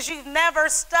studying things you've never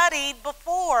studied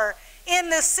before in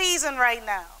this season right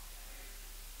now.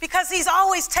 Because he's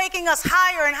always taking us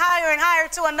higher and higher and higher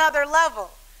to another level.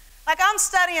 Like, I'm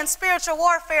studying spiritual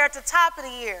warfare at the top of the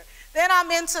year. Then I'm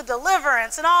into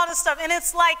deliverance and all this stuff. And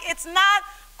it's like, it's not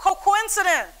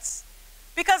coincidence.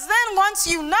 Because then once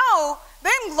you know,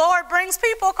 then Lord brings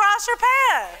people across your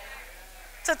path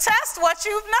to test what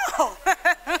you know.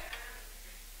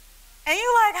 And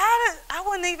you're like, I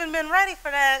wouldn't even been ready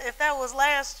for that if that was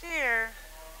last year.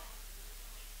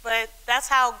 But that's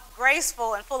how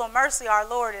graceful and full of mercy our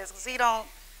Lord is, because he don't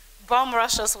bum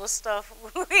rush us with stuff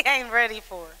we ain't ready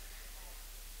for.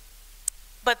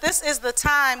 But this is the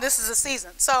time, this is the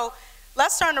season. So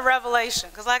let's turn to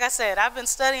Revelation, because like I said, I've been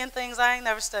studying things I ain't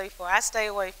never studied for. I used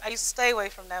to stay away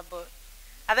from that book.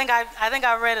 I think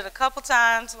I read it a couple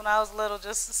times when I was little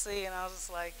just to see, and I was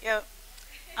just like, yep,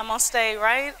 I'm going to stay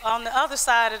right on the other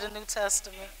side of the New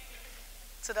Testament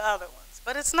to the other ones.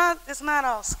 But it's not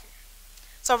all scary.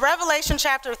 So Revelation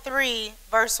chapter 3,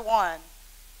 verse 1.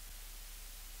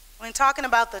 When talking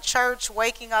about the church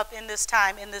waking up in this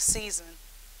time, in this season,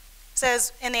 it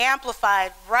says in the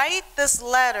Amplified, write this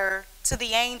letter to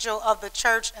the angel of the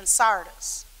church in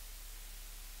Sardis.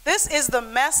 This is the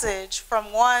message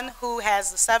from one who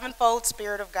has the sevenfold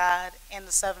Spirit of God and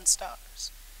the 7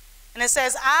 stars. And it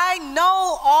says, I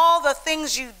know all the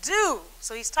things you do.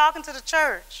 So he's talking to the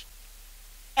church.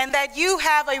 And that you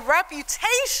have a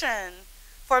reputation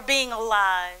for being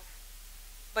alive,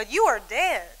 but you are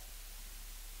dead.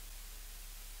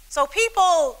 So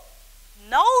people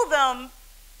know them.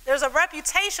 There's a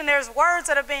reputation. There's words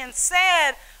that are being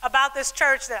said about this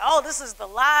church that, oh, this is the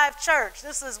live church.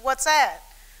 This is what's at.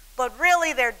 But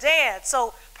really they're dead.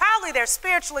 So probably they're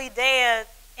spiritually dead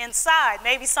inside,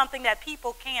 maybe something that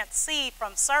people can't see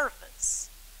from surface.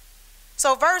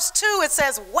 So verse 2, it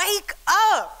says, wake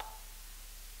up,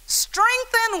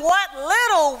 strengthen what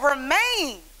little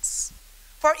remains,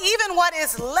 for even what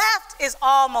is left is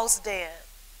almost dead.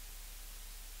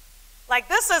 Like,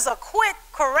 this is a quick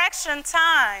correction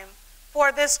time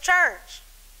for this church,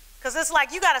 because it's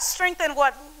like you got to strengthen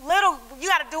what little, you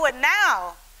got to do it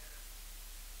now,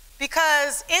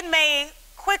 because it may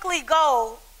quickly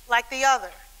go like the other.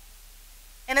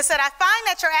 And it said, I find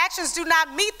that your actions do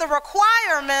not meet the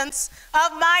requirements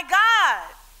of my God.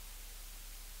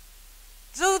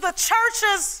 Do the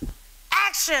church's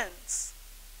actions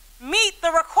meet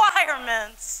the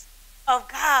requirements of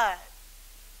God?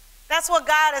 That's what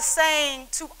God is saying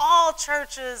to all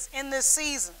churches in this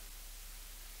season.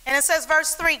 And it says,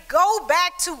 verse 3, go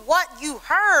back to what you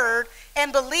heard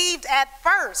and believed at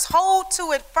first. Hold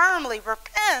to it firmly,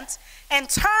 repent, and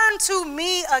turn to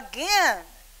me again.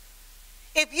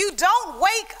 If you don't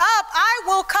wake up, I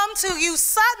will come to you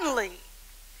suddenly,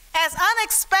 as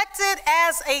unexpected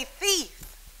as a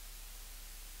thief.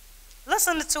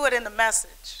 Listen to it in the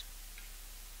Message.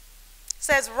 It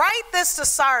says, write this to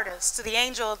Sardis, to the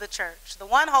angel of the church, the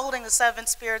one holding the 7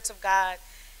 spirits of God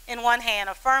in one hand,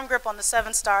 a firm grip on the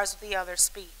 7 stars with the other,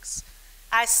 speaks.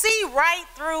 I see right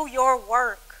through your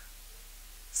work.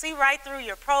 See right through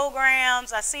your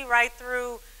programs. I see right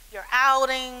through your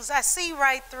outings. I see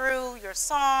right through your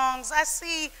songs. I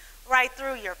see right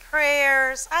through your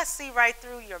prayers. I see right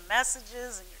through your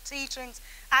messages and your teachings.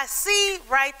 I see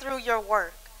right through your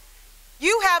work.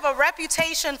 You have a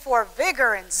reputation for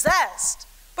vigor and zest,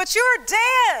 but you're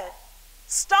dead,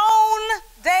 stone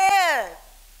dead.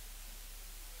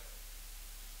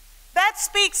 That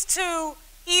speaks to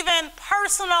even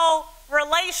personal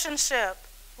relationship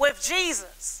with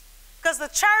Jesus. Because the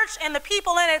church and the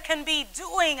people in it can be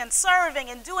doing and serving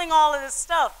and doing all of this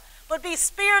stuff, but be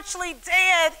spiritually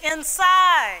dead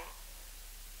inside.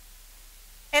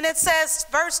 And it says,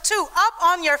 verse 2, up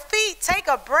on your feet, take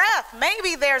a breath.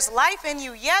 Maybe there's life in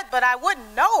you yet, but I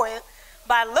wouldn't know it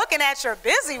by looking at your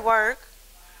busy work.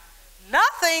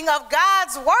 Nothing of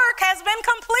God's work has been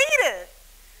completed.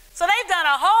 So they've done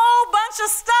a whole bunch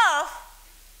of stuff,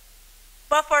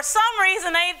 but for some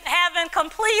reason they haven't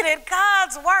completed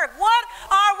God's work. What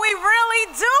are we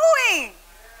really doing?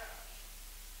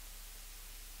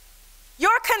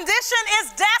 Your condition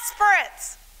is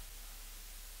desperate.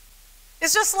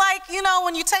 It's just like,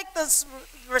 when you take the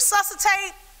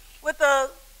resuscitate with the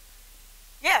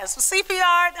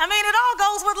CPR. It all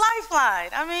goes with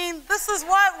Lifeline. This is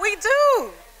what we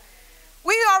do.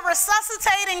 We are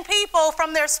resuscitating people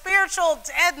from their spiritual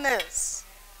deadness.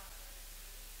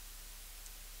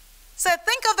 Said,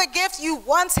 think of the gift you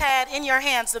once had in your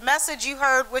hands, the message you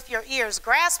heard with your ears.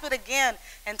 Grasp it again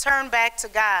and turn back to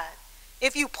God.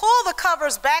 If you pull the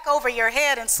covers back over your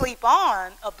head and sleep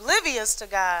on, oblivious to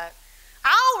God,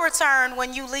 I'll return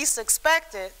when you least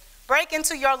expect it, break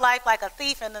into your life like a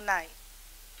thief in the night.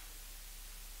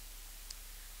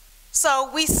 So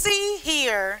we see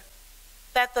here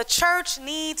that the church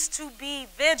needs to be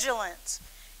vigilant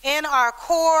in our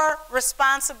core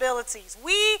responsibilities.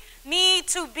 We need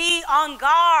to be on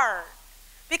guard,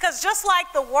 because just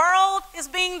like the world is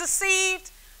being deceived,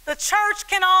 the church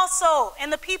can also,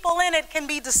 and the people in it can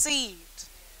be deceived.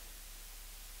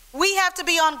 We have to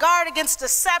be on guard against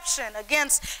deception,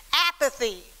 against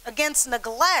apathy, against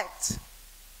neglect.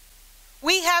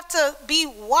 We have to be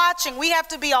watching. We have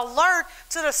to be alert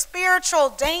to the spiritual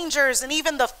dangers and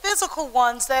even the physical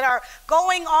ones that are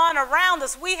going on around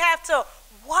us. We have to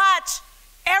watch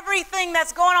everything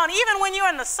that's going on. Even when you're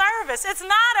in the service, it's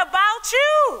not about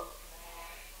you.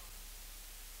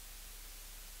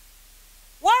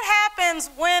 What happens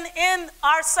when in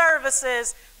our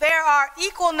services there are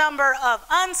equal number of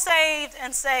unsaved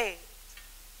and saved?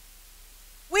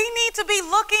 We need to be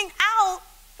looking out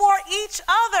for each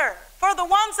other, for the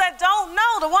ones that don't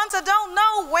know, the ones that don't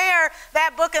know where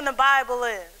that book in the Bible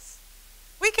is.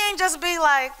 We can't just be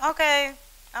like, okay,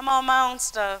 I'm on my own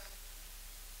stuff.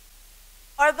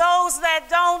 Or those that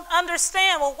don't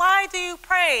understand, well, why do you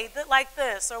pray like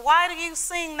this? Or why do you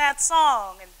sing that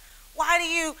song? And why do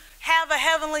you have a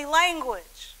heavenly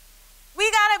language? We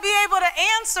got to be able to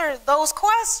answer those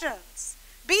questions.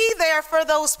 Be there for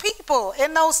those people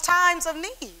in those times of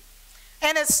need.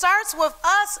 And it starts with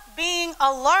us being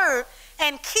alert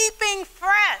and keeping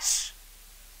fresh.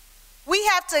 We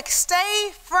have to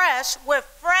stay fresh with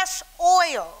fresh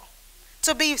oil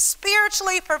to be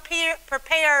spiritually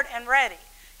prepared and ready.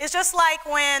 It's just like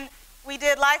when we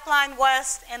did Lifeline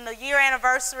West and the year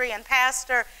anniversary, and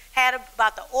Pastor had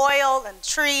about the oil and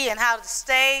tree and how to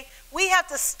stay. We have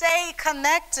to stay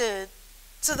connected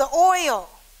to the oil.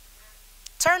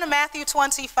 Turn to Matthew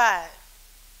 25.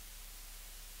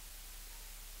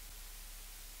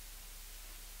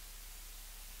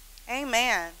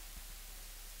 Amen.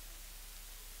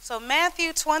 So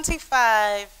Matthew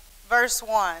 25, verse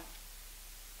 1.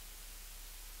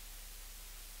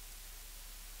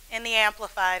 In the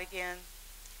Amplified again.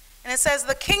 And it says,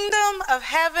 the kingdom of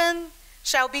heaven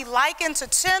shall be likened to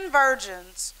 10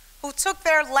 virgins who took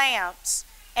their lamps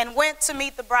and went to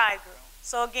meet the bridegroom.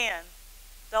 So again,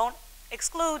 don't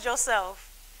exclude yourself.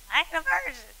 I ain't a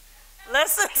virgin.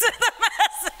 Listen to the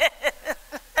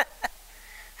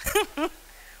message.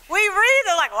 We read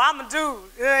it like, well, I'm a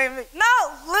dude. You know what I mean?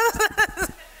 No.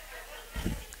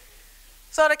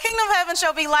 So the kingdom of heaven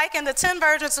shall be likened to 10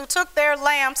 virgins who took their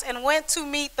lamps and went to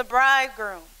meet the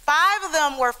bridegroom. 5 of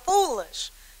them were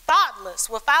foolish, thoughtless,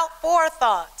 without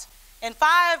forethought, and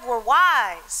 5 were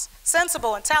wise,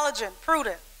 sensible, intelligent,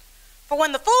 prudent. For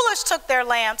when the foolish took their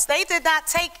lamps, they did not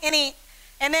take any,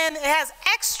 and then it has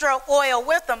extra oil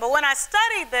with them. But when I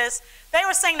studied this, they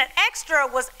were saying that extra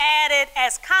was added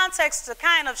as context to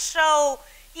kind of show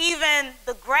even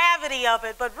the gravity of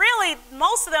it, but really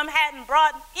most of them hadn't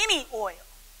brought any oil.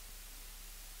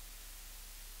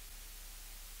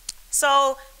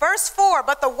 So verse 4,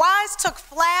 but the wise took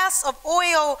flasks of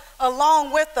oil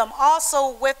along with them, also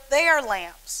with their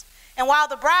lamps. And while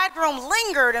the bridegroom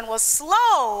lingered and was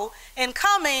slow in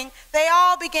coming, they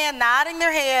all began nodding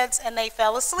their heads and they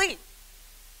fell asleep.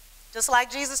 Just like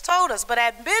Jesus told us. But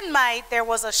at midnight there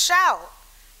was a shout,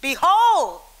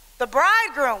 behold, the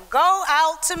bridegroom, go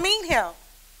out to meet him.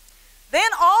 Then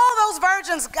all those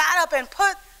virgins got up and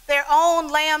put their own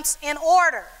lamps in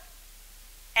order.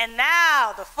 And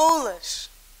now the foolish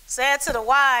said to the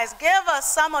wise, give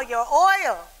us some of your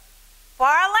oil, for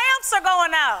our lamps are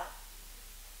going out.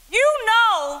 You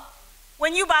know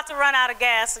when you're about to run out of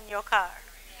gas in your car.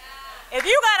 If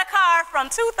you got a car from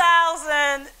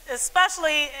 2000,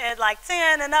 especially at like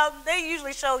 10 and up, they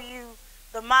usually show you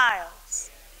the miles.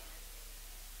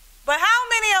 But how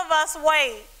many of us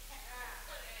wait?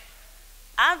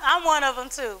 I'm one of them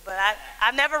too, but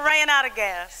I never ran out of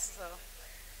gas. So.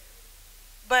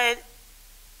 But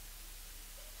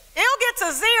it'll get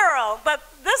to 0, but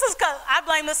this is because I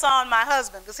blame this on my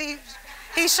husband because he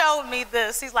showed me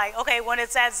this. He's like, okay, when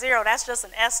it's at 0, that's just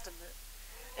an estimate.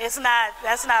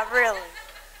 That's not really.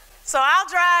 So I'll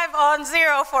drive on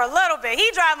 0 for a little bit. He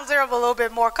drives on 0 a little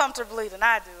bit more comfortably than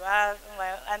I do. I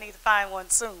need to find one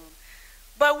soon.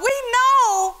 But we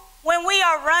know when we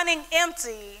are running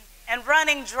empty and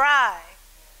running dry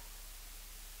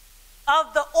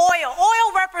of the oil.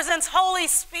 Oil represents Holy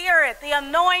Spirit, the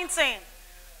anointing.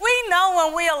 We know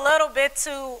when we're a little bit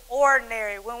too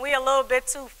ordinary, when we're a little bit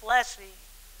too fleshy,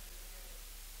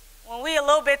 when we're a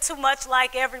little bit too much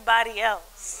like everybody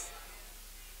else.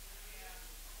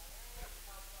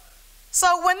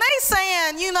 So when they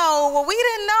saying, well, we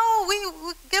didn't know, we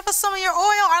give us some of your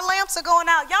oil, our lamps are going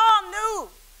out. Y'all knew.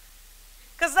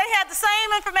 Because they had the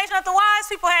same information that the wise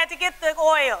people had to get the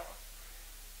oil.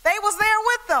 They was there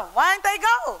with them. Why didn't they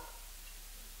go?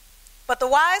 But the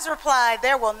wise replied,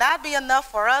 there will not be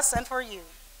enough for us and for you.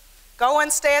 Go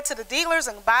instead to the dealers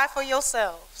and buy for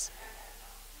yourselves.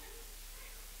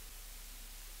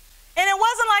 And it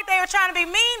wasn't like they were trying to be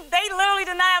mean. They literally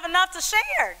did not have enough to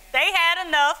share. They had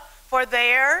enough for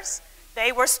theirs.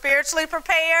 They were spiritually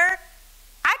prepared.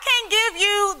 I can't give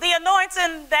you the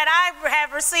anointing that I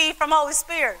have received from Holy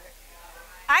Spirit.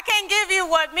 I can't give you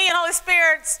what me and Holy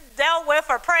Spirit dealt with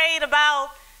or prayed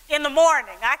about in the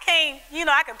morning. I can't,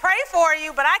 I can pray for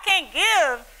you, but I can't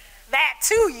give that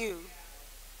to you.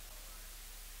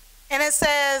 And it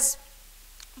says,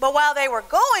 but while they were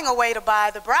going away to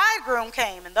buy, the bridegroom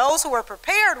came, and those who were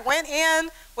prepared went in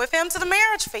with him to the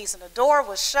marriage feast, and the door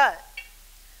was shut.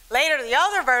 Later, the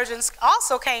other virgins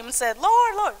also came and said,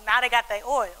 Lord, Lord. Now they got their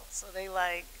oil. So they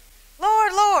like,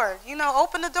 Lord, Lord,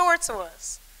 open the door to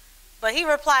us. But he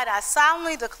replied, I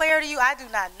solemnly declare to you, I do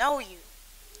not know you.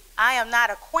 I am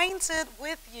not acquainted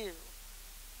with you.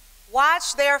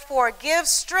 Watch, therefore, give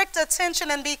strict attention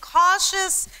and be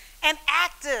cautious and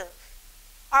active.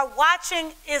 Our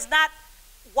watching is not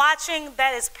watching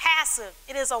that is passive.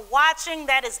 It is a watching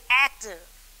that is active.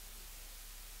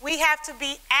 We have to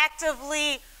be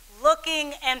actively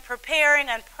looking and preparing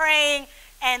and praying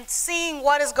and seeing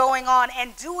what is going on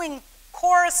and doing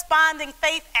corresponding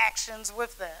faith actions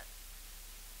with that.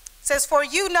 It says, for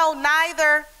you know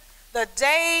neither the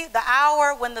day, the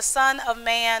hour when the Son of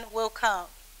Man will come.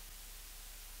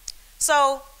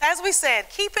 So, as we said,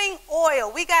 keeping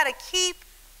oil, we got to keep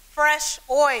fresh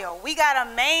oil. We got to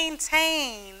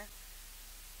maintain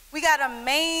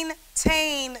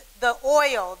the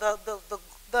oil,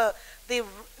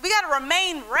 we got to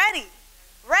remain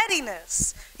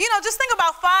readiness. Just think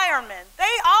about firemen.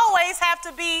 They always have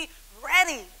to be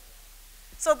ready.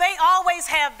 So they always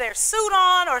have their suit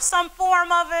on or some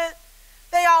form of it.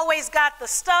 They always got the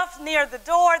stuff near the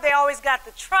door. They always got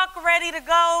the truck ready to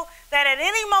go, that at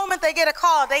any moment they get a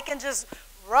call, they can just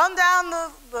run down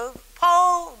the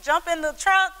pole, jump in the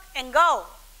truck, and go.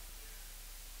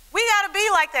 We got to be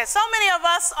like that. So many of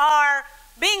us are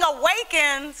being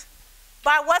awakened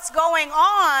by what's going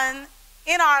on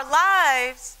in our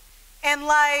lives, and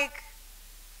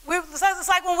it's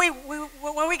like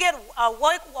when we get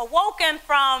awoken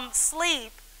from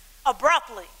sleep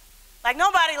abruptly. Like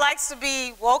nobody likes to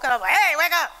be woken up like, hey,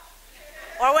 wake up.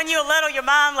 Or when you're little, your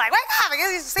mom like, wake up,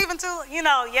 you're sleeping too,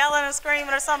 yelling and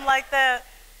screaming or something like that.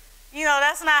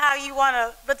 That's not how you want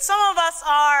to. But some of us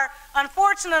are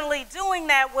unfortunately doing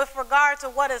that with regard to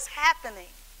what is happening.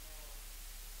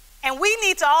 And we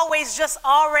need to always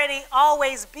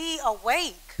be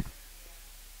awake.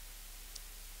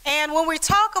 And when we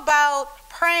talk about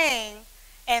praying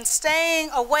and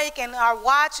staying awake, and our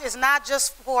watch is not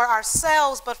just for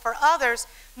ourselves but for others,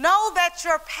 know that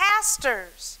your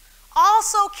pastors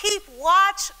also keep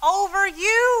watch over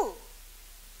you.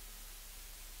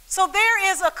 So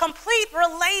there is a complete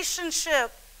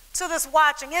relationship to this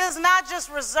watching. It is not just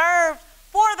reserved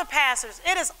for the pastors.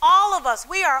 It is all of us.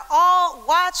 We are all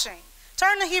watching.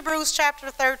 Turn to Hebrews chapter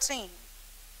 13.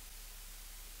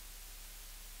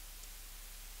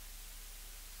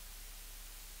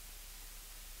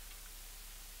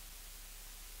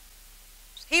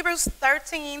 Hebrews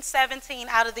 13:17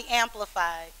 out of the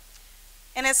Amplified.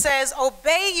 And it says,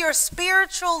 obey your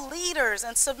spiritual leaders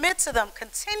and submit to them,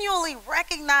 continually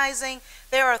recognizing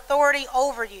their authority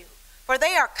over you. For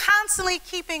they are constantly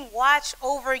keeping watch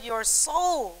over your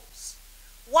souls.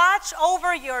 Watch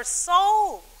over your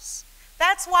souls.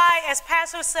 That's why, as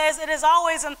Pastor says, it is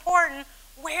always important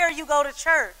where you go to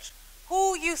church,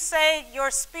 who you say your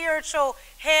spiritual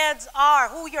heads are,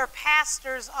 who your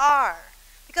pastors are.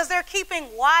 Because they're keeping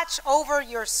watch over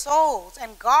your souls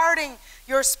and guarding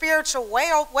your spiritual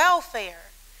welfare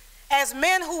as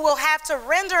men who will have to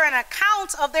render an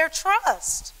account of their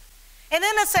trust. And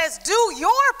then it says, do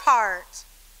your part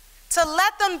to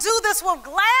let them do this with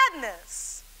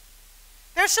gladness.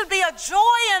 There should be a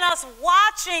joy in us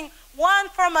watching one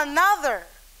from another,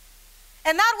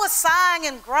 and not with sighing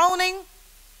and groaning,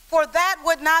 for that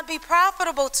would not be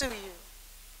profitable to you.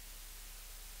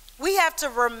 We have to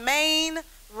remain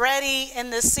ready in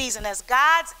this season. As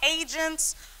God's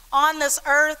agents on this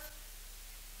earth,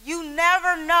 you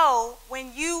never know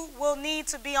when you will need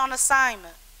to be on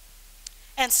assignment.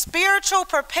 And spiritual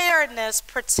preparedness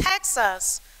protects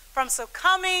us from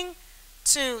succumbing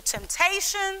to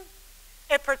temptation.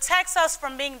 It protects us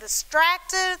from being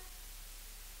distracted.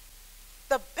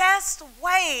 The best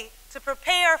way to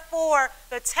prepare for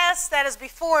the test that is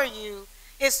before you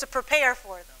is to prepare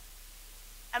for them.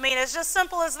 I mean, it's just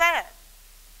simple as that.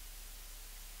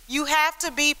 You have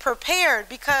to be prepared,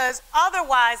 because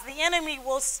otherwise the enemy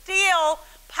will steal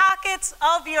pockets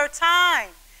of your time.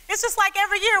 It's just like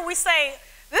every year we say,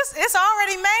 it's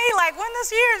already May, like when this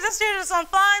year is going to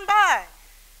fly by.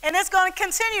 And it's going to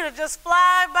continue to just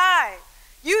fly by.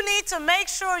 You need to make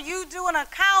sure you do an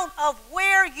account of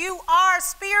where you are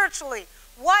spiritually,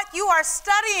 what you are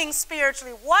studying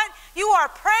spiritually, what you are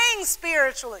praying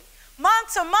spiritually.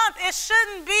 Month to month, it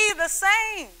shouldn't be the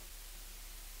same.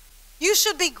 You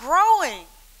should be growing.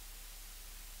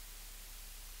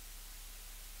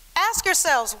 Ask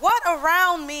yourselves, what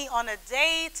around me on a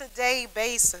day-to-day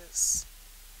basis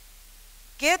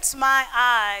gets my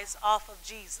eyes off of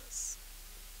Jesus?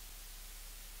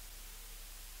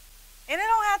 And it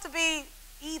don't have to be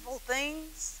evil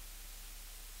things.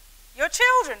 Your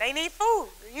children, they need food.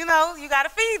 You know, you got to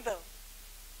feed them.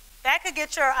 That could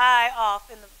get your eye off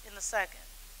in the second.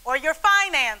 Or your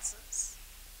finances.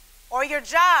 Or your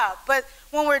job. But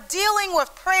when we're dealing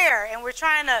with prayer and we're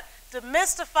trying to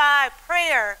demystify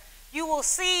prayer, you will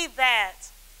see that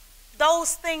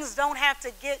those things don't have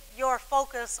to get your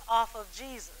focus off of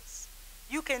Jesus.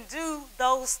 You can do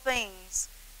those things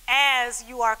as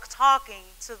you are talking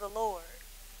to the Lord.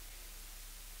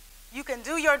 You can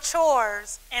do your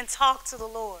chores and talk to the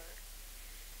Lord.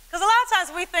 Because a lot of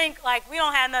times we think like we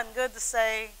don't have nothing good to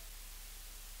say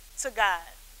to God.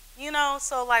 You know,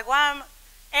 so like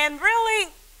and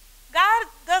really, God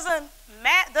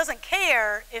doesn't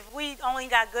care if we only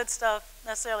got good stuff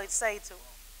necessarily to say to him.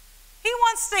 He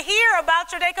wants to hear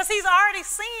about your day because he's already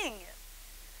seeing it.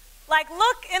 Like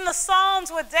look in the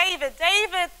Psalms with David.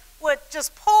 David would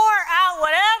just pour out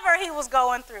whatever he was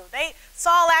going through. They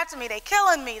Saul after me, they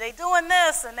killing me, they doing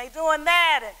this and they doing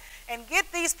that, and get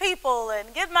these people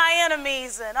and get my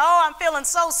enemies, and oh, I'm feeling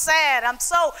so sad, I'm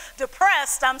so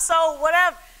depressed, I'm so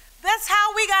whatever. That's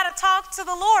how we got to talk to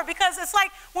the Lord, because it's like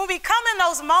when we come in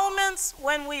those moments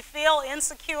when we feel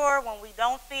insecure, when we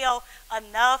don't feel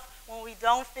enough, when we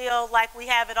don't feel like we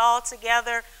have it all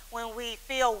together, when we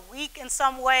feel weak in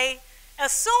some way,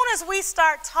 as soon as we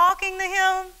start talking to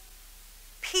him,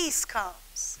 peace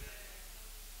comes.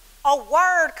 A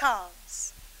word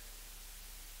comes.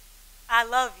 I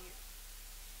love you.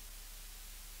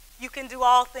 You can do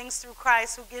all things through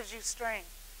Christ who gives you strength.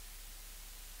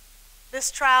 This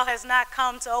trial has not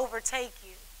come to overtake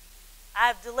you.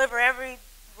 I've delivered every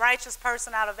righteous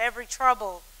person out of every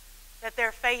trouble that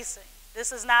they're facing.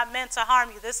 This is not meant to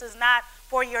harm you. This is not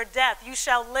for your death. You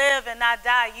shall live and not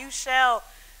die. You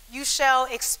shall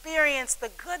experience the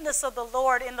goodness of the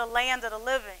Lord in the land of the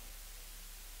living.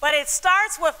 But it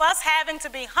starts with us having to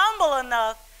be humble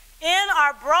enough in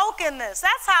our brokenness.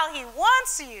 That's how he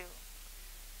wants you.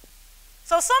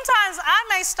 So sometimes I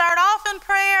may start off in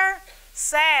prayer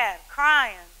sad,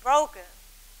 crying, broken,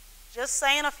 just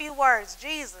saying a few words.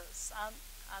 Jesus,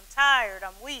 I'm tired,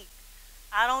 I'm weak.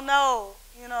 I don't know,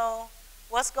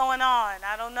 what's going on.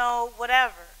 I don't know,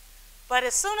 whatever. But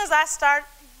as soon as I start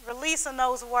releasing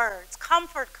those words,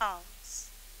 comfort comes.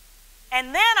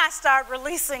 And then I start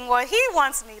releasing what he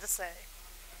wants me to say.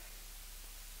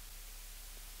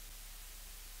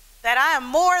 That I am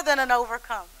more than an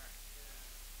overcomer.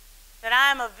 That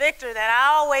I am a victor, that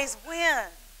I always win.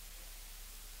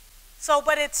 So,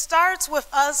 but it starts with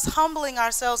us humbling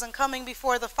ourselves and coming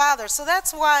before the Father. So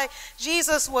that's why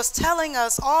Jesus was telling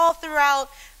us all throughout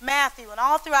Matthew and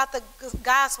all throughout the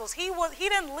Gospels, he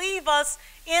didn't leave us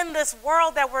in this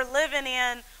world that we're living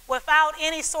in without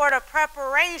any sort of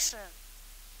preparation.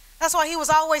 That's why he was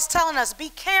always telling us, be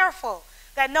careful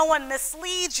that no one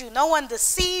misleads you, no one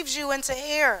deceives you into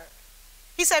error.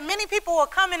 He said many people will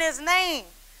come in his name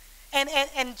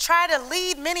and try to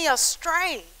lead many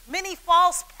astray. Many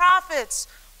false prophets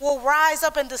will rise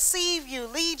up and deceive you,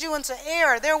 lead you into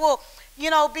error. There will,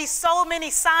 be so many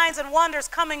signs and wonders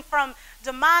coming from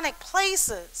demonic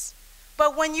places.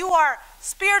 But when you are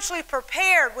spiritually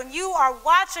prepared, when you are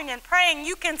watching and praying,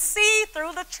 you can see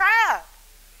through the trap.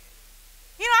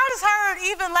 I just heard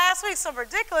even last week some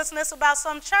ridiculousness about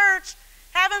some church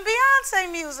having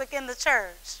Beyonce music in the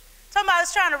church.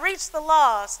 Somebody's trying to reach the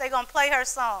lost. They're going to play her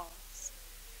songs.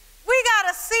 We got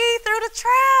to see through the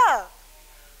trap.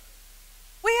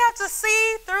 We have to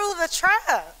see through the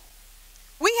trap.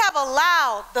 We have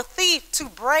allowed the thief to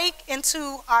break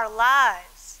into our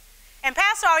lives. And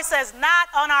Pastor always says, not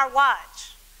on our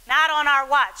watch. Not on our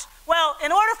watch. Well,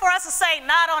 in order for us to say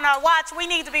not on our watch, we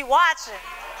need to be watching.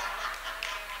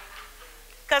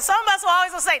 Because some of us will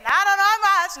always say, not on our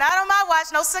watch, not on my watch,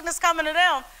 no sickness coming to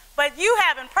them. But you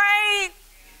haven't prayed.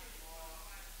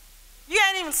 You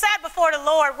ain't even sat before the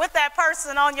Lord with that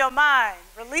person on your mind.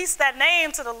 Release that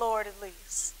name to the Lord at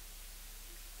least.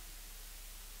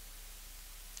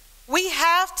 We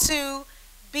have to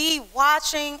be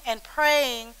watching and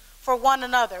praying for one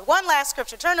another. One last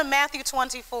scripture. Turn to Matthew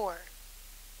 24.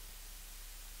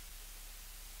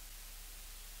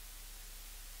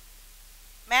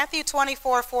 Matthew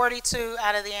 24:42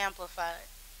 out of the Amplified.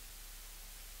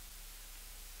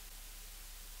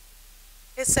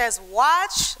 It says,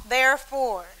 watch,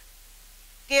 therefore,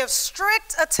 give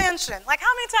strict attention. Like, how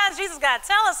many times Jesus got to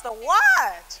tell us to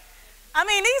watch? I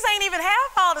mean, these ain't even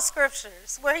half all the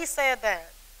scriptures where he said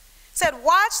that. It said,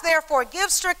 watch, therefore, give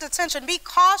strict attention, be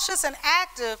cautious and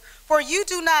active, for you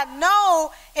do not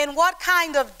know in what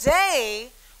kind of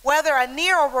day, whether a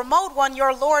near or remote one,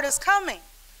 your Lord is coming.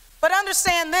 But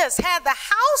understand this, had the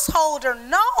householder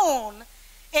known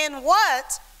in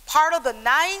what part of the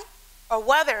night, or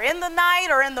whether in the night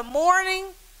or in the morning,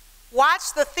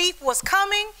 watched the thief was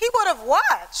coming, he would have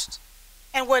watched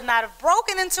and would not have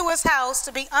broken into his house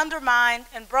to be undermined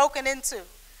and broken into.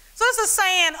 So this is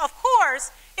saying, of course,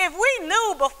 if we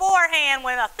knew beforehand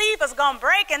when a thief is going to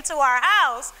break into our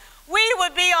house, we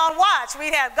would be on watch.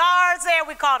 We'd have guards there.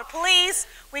 We call the police.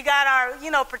 We got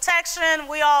our, protection.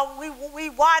 We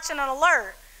watch and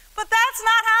alert. But that's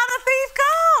not how the thief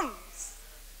comes.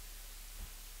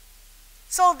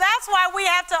 So that's why we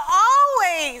have to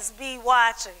always be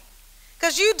watching.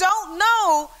 Because you don't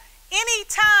know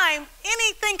anytime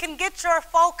anything can get your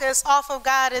focus off of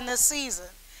God in this season.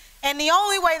 And the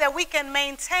only way that we can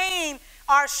maintain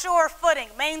our sure footing,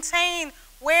 maintain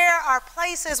where our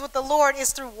place is with the Lord,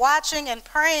 is through watching and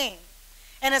praying.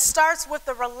 And it starts with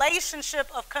the relationship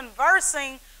of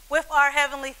conversing with our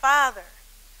Heavenly Father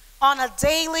on a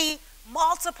daily,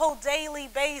 multiple daily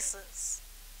basis.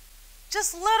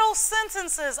 Just little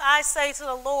sentences I say to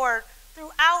the Lord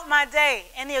throughout my day,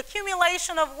 and the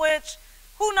accumulation of which,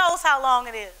 who knows how long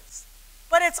it is.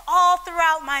 But it's all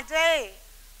throughout my day.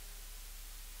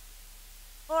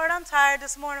 Lord, I'm tired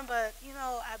this morning, but,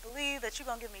 I believe that you're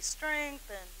going to give me strength,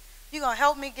 and you're going to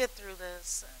help me get through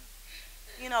this.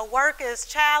 And, work is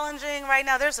challenging right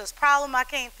now. There's this problem I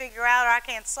can't figure out or I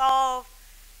can't solve.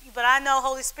 But I know,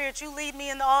 Holy Spirit, you lead me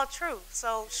into all truth.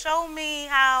 So show me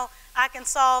how I can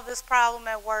solve this problem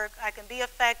at work. I can be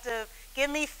effective. Give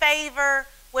me favor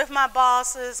with my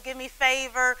bosses. Give me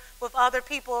favor with other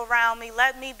people around me.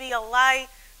 Let me be a light.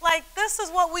 Like, this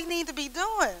is what we need to be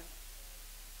doing.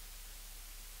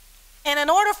 And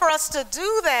in order for us to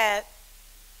do that,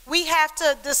 we have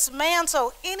to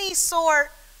dismantle any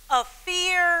sort of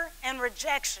fear and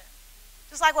rejection.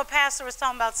 Just like what Pastor was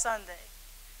talking about Sunday.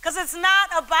 Because it's not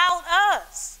about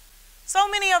us. So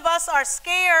many of us are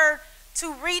scared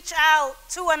to reach out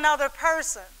to another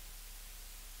person.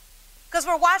 Because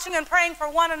we're watching and praying for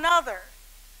one another.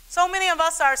 So many of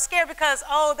us are scared because,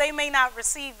 they may not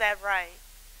receive that right.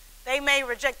 They may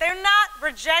reject. They're not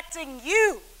rejecting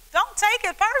you. Don't take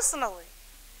it personally.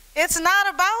 It's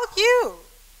not about you.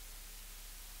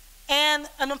 And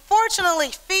unfortunately,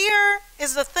 fear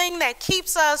is the thing that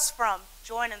keeps us from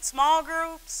joining small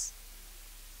groups.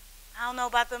 I don't know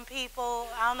about them people.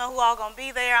 I don't know who all going to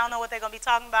be there. I don't know what they're going to be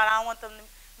talking about. I don't want them to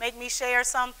make me share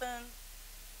something.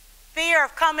 Fear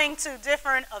of coming to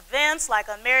different events like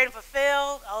Unmarried and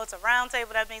Fulfilled. Oh, it's a round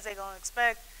table. That means they're going to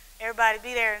expect everybody to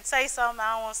be there and say something.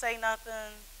 I don't want to say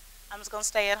nothing. I'm just going to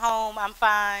stay at home. I'm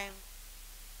fine.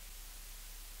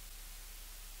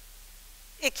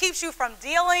 It keeps you from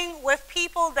dealing with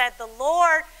people that the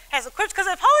Lord has equipped. Because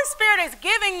if Holy Spirit is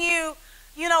giving you,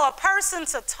 a person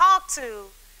to talk to,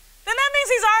 then that means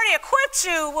he's already equipped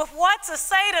you with what to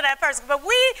say to that person. But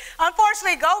we,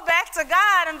 unfortunately, go back to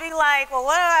God and be like, well,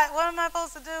 what am I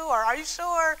supposed to do? Or are you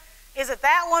sure? Is it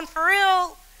that one for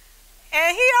real?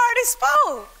 And he already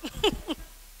spoke.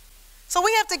 So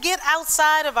we have to get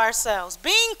outside of ourselves.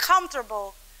 Being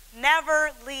comfortable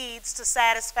never leads to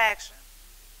satisfaction.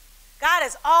 God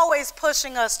is always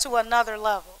pushing us to another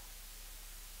level.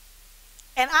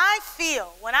 And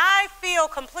when I feel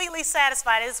completely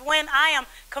satisfied is when I am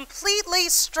completely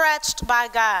stretched by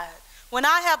God, when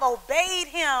I have obeyed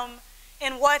him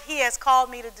in what he has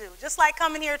called me to do. Just like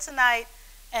coming here tonight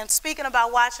and speaking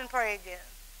about watch and pray again.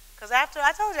 Because after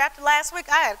last week,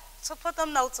 I had to put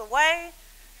them notes away,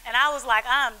 and I was like,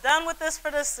 I'm done with this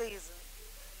for this season.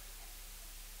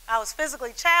 I was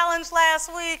physically challenged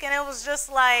last week, and it was just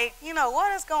like,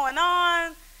 what is going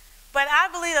on? But I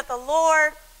believe that the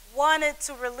Lord wanted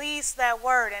to release that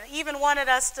word and even wanted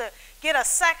us to get a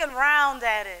second round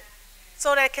at it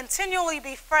so that it continually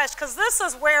be fresh, because this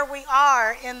is where we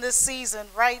are in this season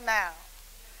right now.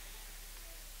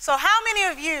 So how many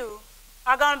of you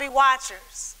are going to be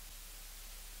watchers?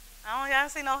 I don't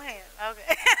see no hand.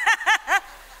 Okay.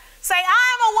 Say,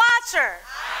 I'm a watcher.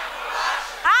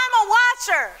 I'm a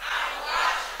watcher.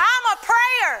 I'm a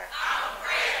prayer.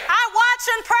 I watch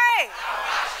and pray.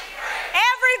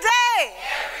 Every day.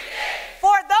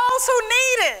 For those who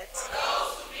need it.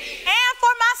 And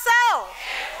for myself.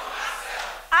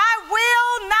 I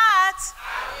will not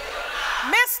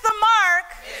miss the mark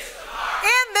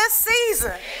in this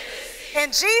season. In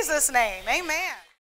Jesus' name, amen.